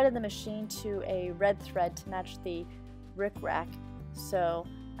the thread of the machine to a red thread to match the rickrack. So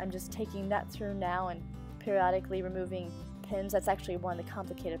I'm just taking that through now and periodically removing pins. That's actually one of the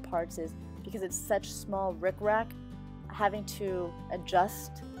complicated parts, is because it's such small rickrack, having to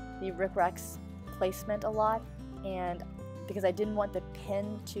adjust the rickrack's placement a lot, and because I didn't want the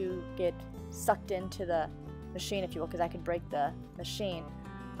pin to get sucked into the machine, if you will, because I could break the machine.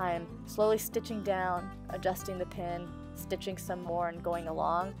 I'm slowly stitching down, adjusting the pin, stitching some more and going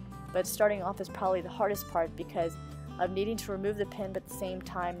along, but starting off is probably the hardest part because of needing to remove the pin but at the same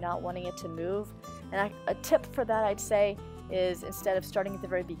time not wanting it to move. And a tip for that I'd say is, instead of starting at the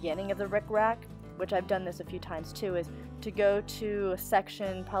very beginning of the rickrack, which I've done this a few times too, is to go to a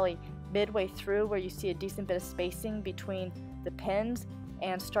section probably midway through where you see a decent bit of spacing between the pins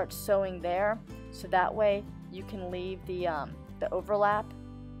and start sewing there, so that way you can leave the overlap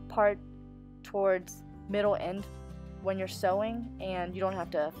part towards middle end when you're sewing, and you don't have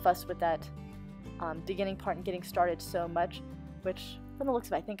to fuss with that beginning part and getting started so much, which from the looks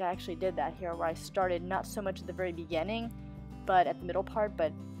of it, I think I actually did that here, where I started not so much at the very beginning but at the middle part.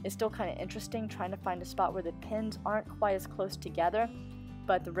 But it's still kind of interesting trying to find a spot where the pins aren't quite as close together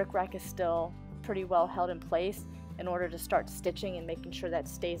but the rickrack is still pretty well held in place in order to start stitching and making sure that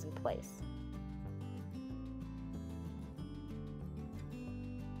stays in place.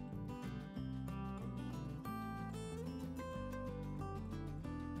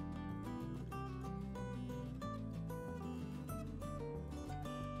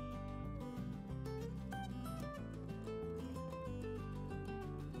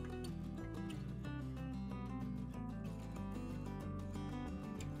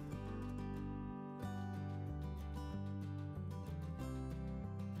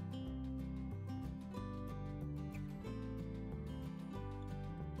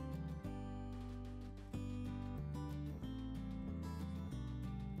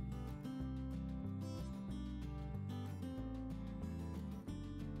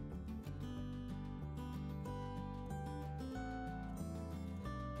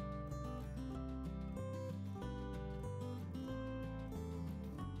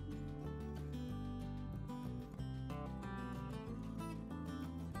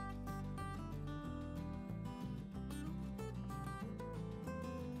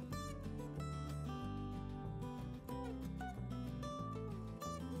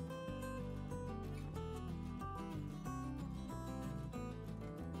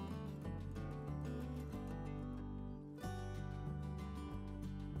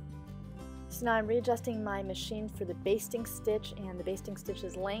 So now I'm readjusting my machine for the basting stitch and the basting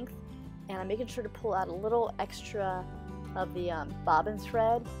stitch's length, and I'm making sure to pull out a little extra of the bobbin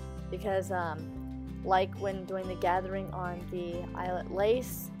thread because like when doing the gathering on the eyelet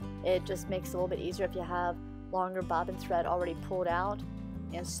lace, it just makes it a little bit easier if you have longer bobbin thread already pulled out.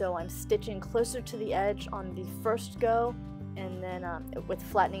 And so I'm stitching closer to the edge on the first go, and then with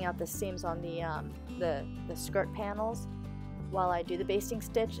flattening out the seams on the skirt panels while I do the basting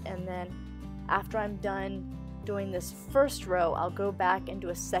stitch. And then after I'm done doing this first row, I'll go back and do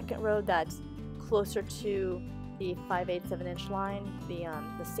a second row that's closer to the 5/8 of an inch line,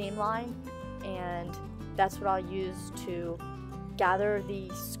 the seam line, and that's what I'll use to gather the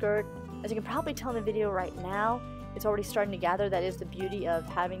skirt. As you can probably tell in the video right now, it's already starting to gather. That is the beauty of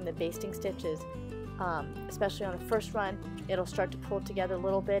having the basting stitches, especially on the first run. It'll start to pull together a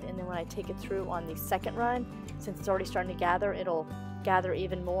little bit, and then when I take it through on the second run, since it's already starting to gather, it'll gather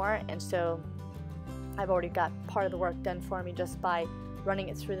even more. And so I've already got part of the work done for me just by running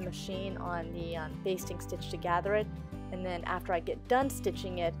it through the machine on the basting stitch to gather it. And then after I get done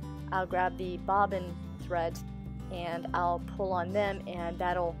stitching it, I'll grab the bobbin threads and I'll pull on them, and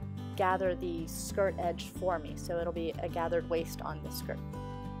that'll gather the skirt edge for me. So it'll be a gathered waist on the skirt.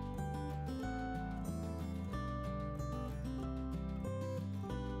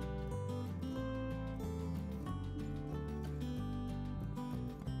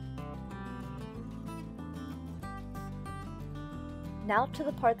 Now to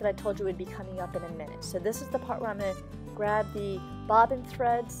the part that I told you would be coming up in a minute. So this is the part where I'm going to grab the bobbin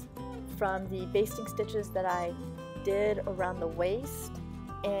threads from the basting stitches that I did around the waist,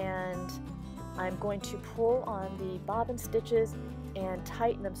 and I'm going to pull on the bobbin stitches and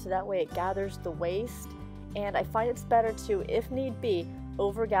tighten them so that way it gathers the waist. And I find it's better to, if need be,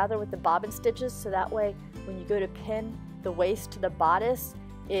 over gather with the bobbin stitches so that way when you go to pin the waist to the bodice,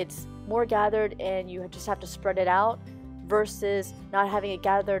 it's more gathered and you just have to spread it out, versus not having it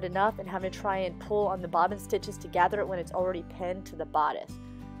gathered enough and having to try and pull on the bobbin stitches to gather it when it's already pinned to the bodice.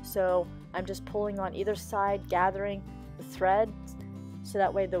 So I'm just pulling on either side, gathering the threads so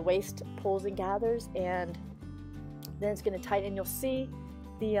that way the waist pulls and gathers, and then it's going to tighten. You'll see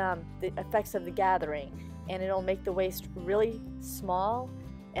the effects of the gathering, and it'll make the waist really small,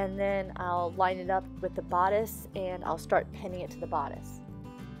 and then I'll line it up with the bodice and I'll start pinning it to the bodice.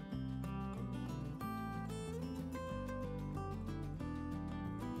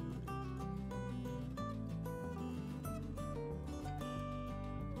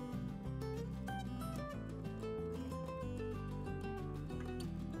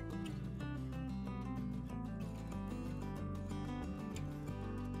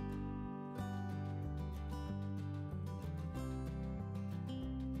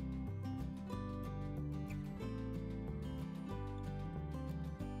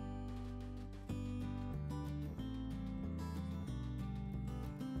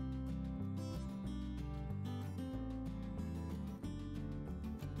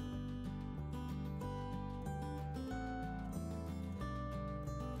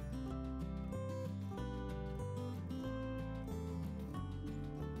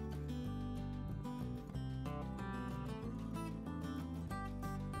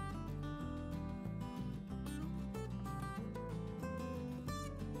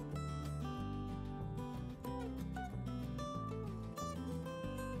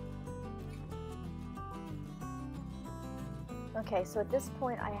 Okay, so at this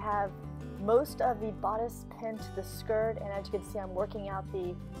point I have most of the bodice pinned to the skirt, and as you can see I'm working out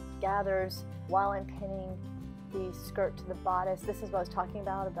the gathers while I'm pinning the skirt to the bodice. This is what I was talking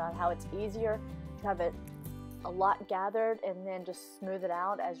about how it's easier to have it a lot gathered and then just smooth it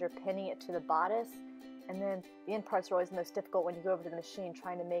out as you're pinning it to the bodice. And then the end parts are always the most difficult when you go over to the machine,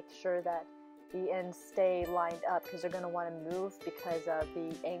 trying to make sure that the ends stay lined up, because they're going to want to move because of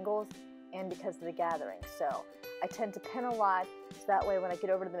the angles and because of the gathering. So I tend to pin a lot, so that way when I get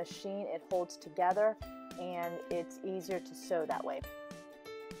over to the machine it holds together and it's easier to sew that way.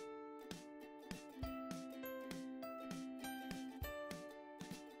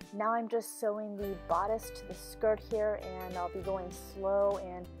 Now I'm just sewing the bodice to the skirt here, and I'll be going slow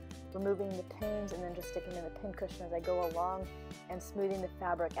and removing the pins and then just sticking in the pin cushion as I go along and smoothing the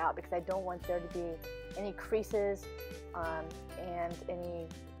fabric out, because I don't want there to be any creases and any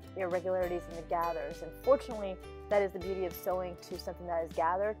irregularities in the gathers. And fortunately, that is the beauty of sewing to something that is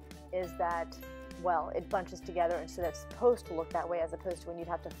gathered, is that, well, it bunches together, and so that's supposed to look that way, as opposed to when you'd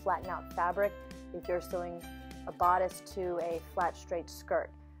have to flatten out fabric if you're sewing a bodice to a flat straight skirt.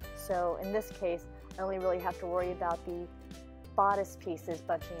 So in this case, I only really have to worry about the bodice pieces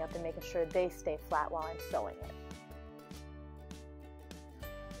bunching up and making sure they stay flat while I'm sewing it.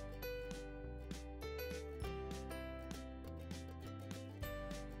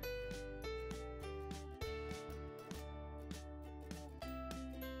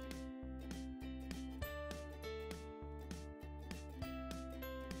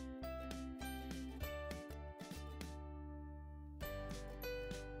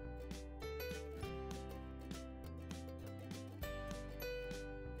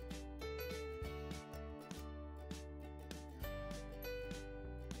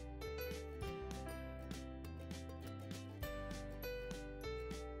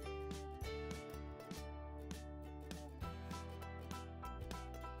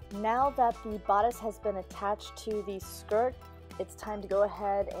 Now that the bodice has been attached to the skirt, it's time to go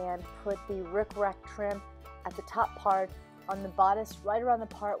ahead and put the rickrack trim at the top part on the bodice, right around the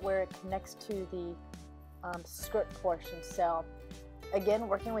part where it connects to the skirt portion. So again,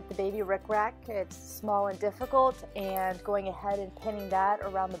 working with the baby rickrack, it's small and difficult, and going ahead and pinning that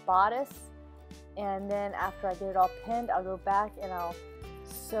around the bodice. And then after I get it all pinned, I'll go back and I'll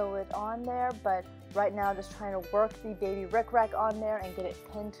sew it on there. But right now, I'm just trying to work the baby rickrack on there and get it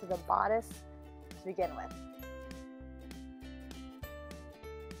pinned to the bodice to begin with.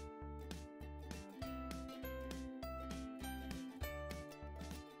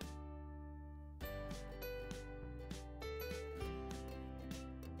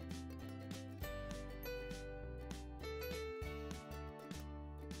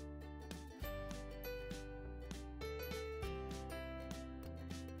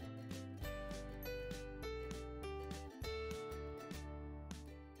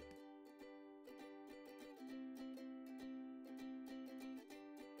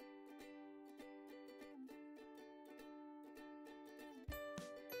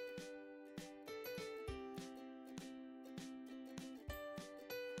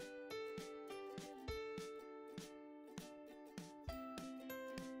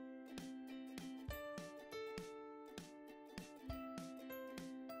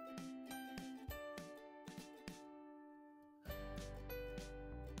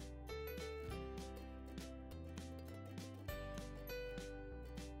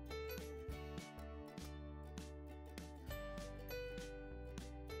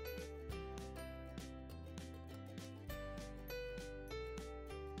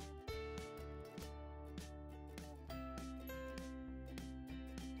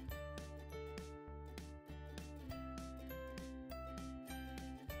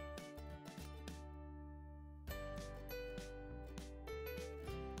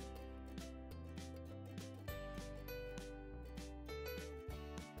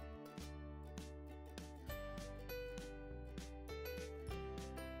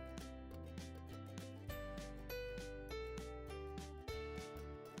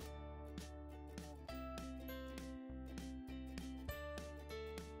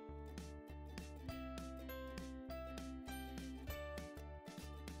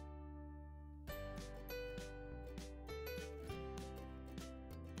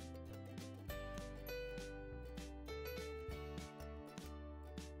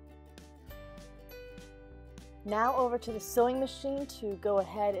 Now over to the sewing machine to go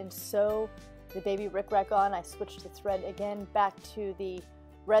ahead and sew the baby rickrack on. I switched the thread again back to the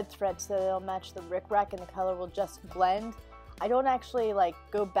red thread so that it'll match the rickrack and the color will just blend. I don't actually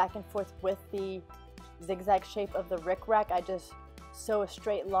go back and forth with the zigzag shape of the rickrack. I just sew a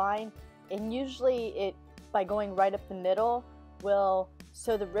straight line, and usually by going right up the middle will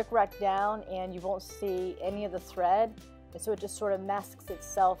sew the rickrack down and you won't see any of the thread, and so it just sort of masks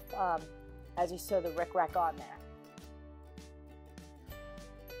itself as you sew the rickrack on there.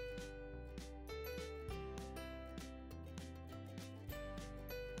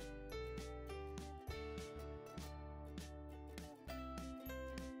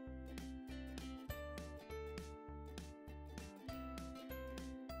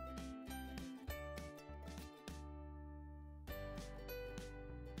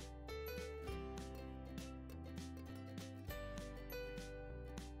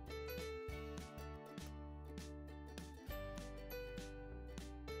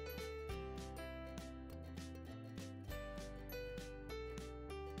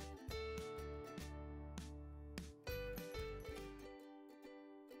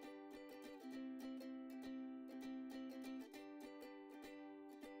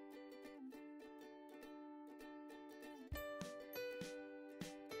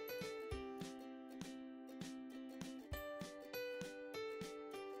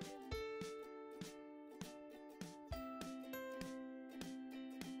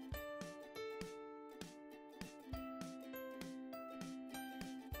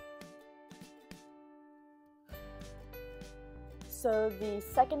 So the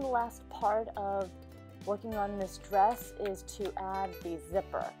second to last part of working on this dress is to add the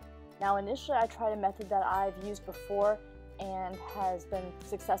zipper. Now initially I tried a method that I've used before and has been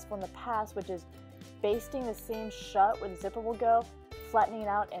successful in the past, which is basting the seam shut where the zipper will go, flattening it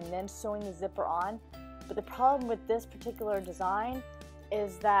out, and then sewing the zipper on. But the problem with this particular design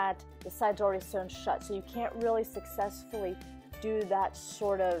is that the side's already sewn shut, so you can't really successfully do that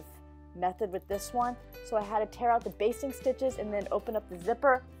sort of method with this one. So I had to tear out the basting stitches and then open up the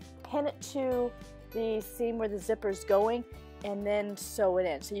zipper, pin it to the seam where the zipper is going, and then sew it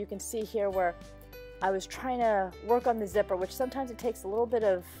in. So you can see here where I was trying to work on the zipper, which sometimes it takes a little bit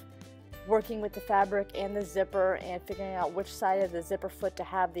of working with the fabric and the zipper and figuring out which side of the zipper foot to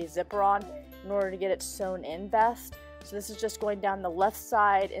have the zipper on in order to get it sewn in best. So this is just going down the left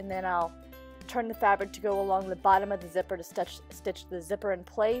side, and then I'll turn the fabric to go along the bottom of the zipper to stitch the zipper in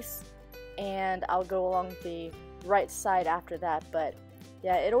place, and I'll go along the right side after that. But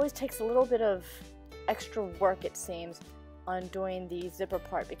yeah, it always takes a little bit of extra work, it seems, on doing the zipper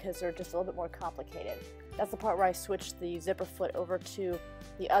part because they're just a little bit more complicated. That's the part where I switched the zipper foot over to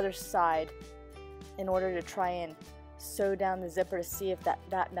the other side in order to try and sew down the zipper to see if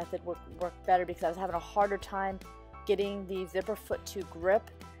that method would work better, because I was having a harder time getting the zipper foot to grip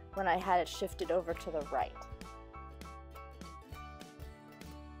when I had it shifted over to the right.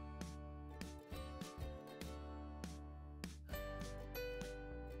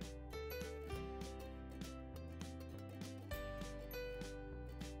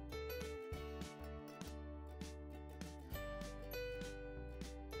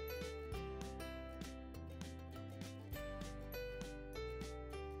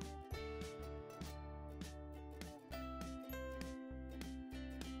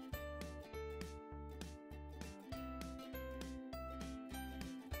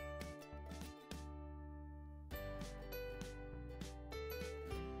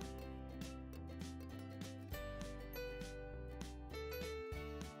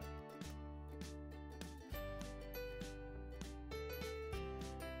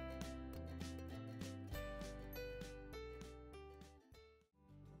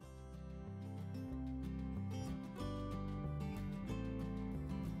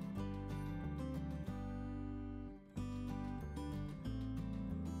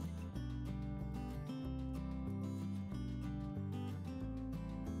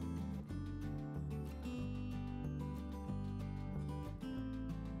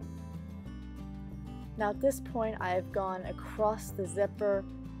 Now at this point I've gone across the zipper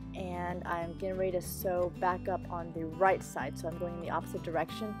and I'm getting ready to sew back up on the right side, so I'm going in the opposite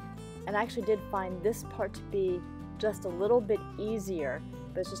direction. And I actually did find this part to be just a little bit easier,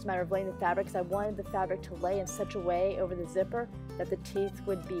 but it's just a matter of laying the fabric, because I wanted the fabric to lay in such a way over the zipper that the teeth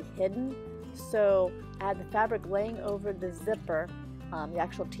would be hidden. So I had the fabric laying over the zipper, the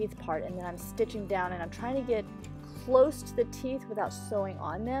actual teeth part, and then I'm stitching down and I'm trying to get close to the teeth without sewing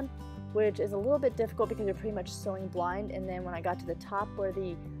on them, which is a little bit difficult because you're pretty much sewing blind. And then when I got to the top where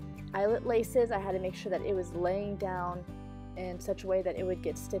the eyelet lace is, I had to make sure that it was laying down in such a way that it would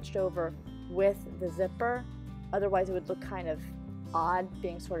get stitched over with the zipper. Otherwise it would look kind of odd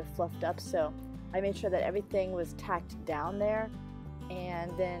being sort of fluffed up. So I made sure that everything was tacked down there,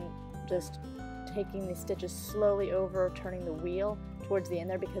 and then just taking the stitches slowly over, turning the wheel towards the end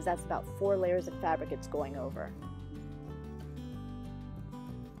there, because that's about 4 layers of fabric it's going over.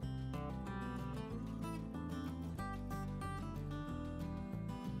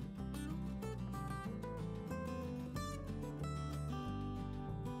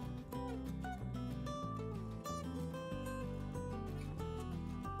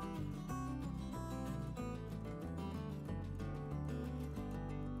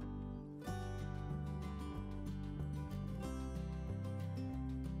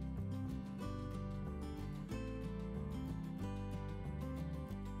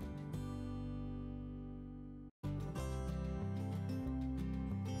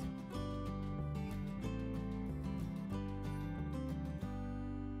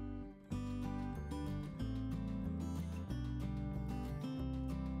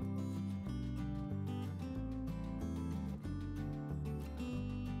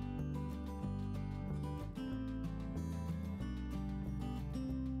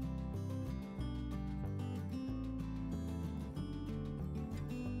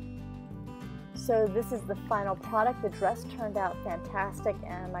 So this is the final product. The dress turned out fantastic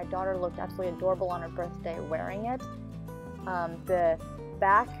and my daughter looked absolutely adorable on her birthday wearing it. The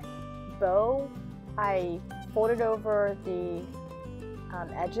back bow, I folded over the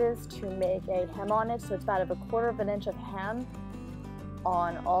edges to make a hem on it, so it's about a 1/4 inch of hem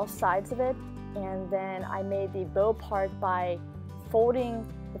on all sides of it. And then I made the bow part by folding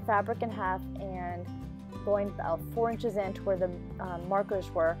the fabric in half and going about 4 inches in to where the markers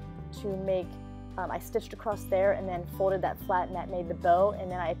were to make, I stitched across there and then folded that flat, and that made the bow. And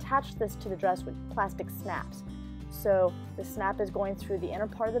then I attached this to the dress with plastic snaps. So the snap is going through the inner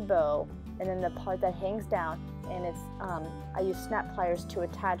part of the bow, and then the part that hangs down, and it's I use snap pliers to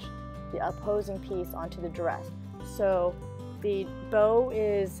attach the opposing piece onto the dress. So the bow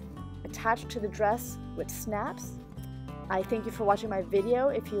is attached to the dress with snaps. I thank you for watching my video.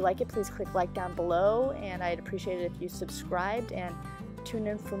 If you like it, please click like down below, and I'd appreciate it if you subscribed, and tune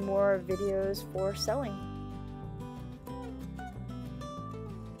in for more videos for sewing.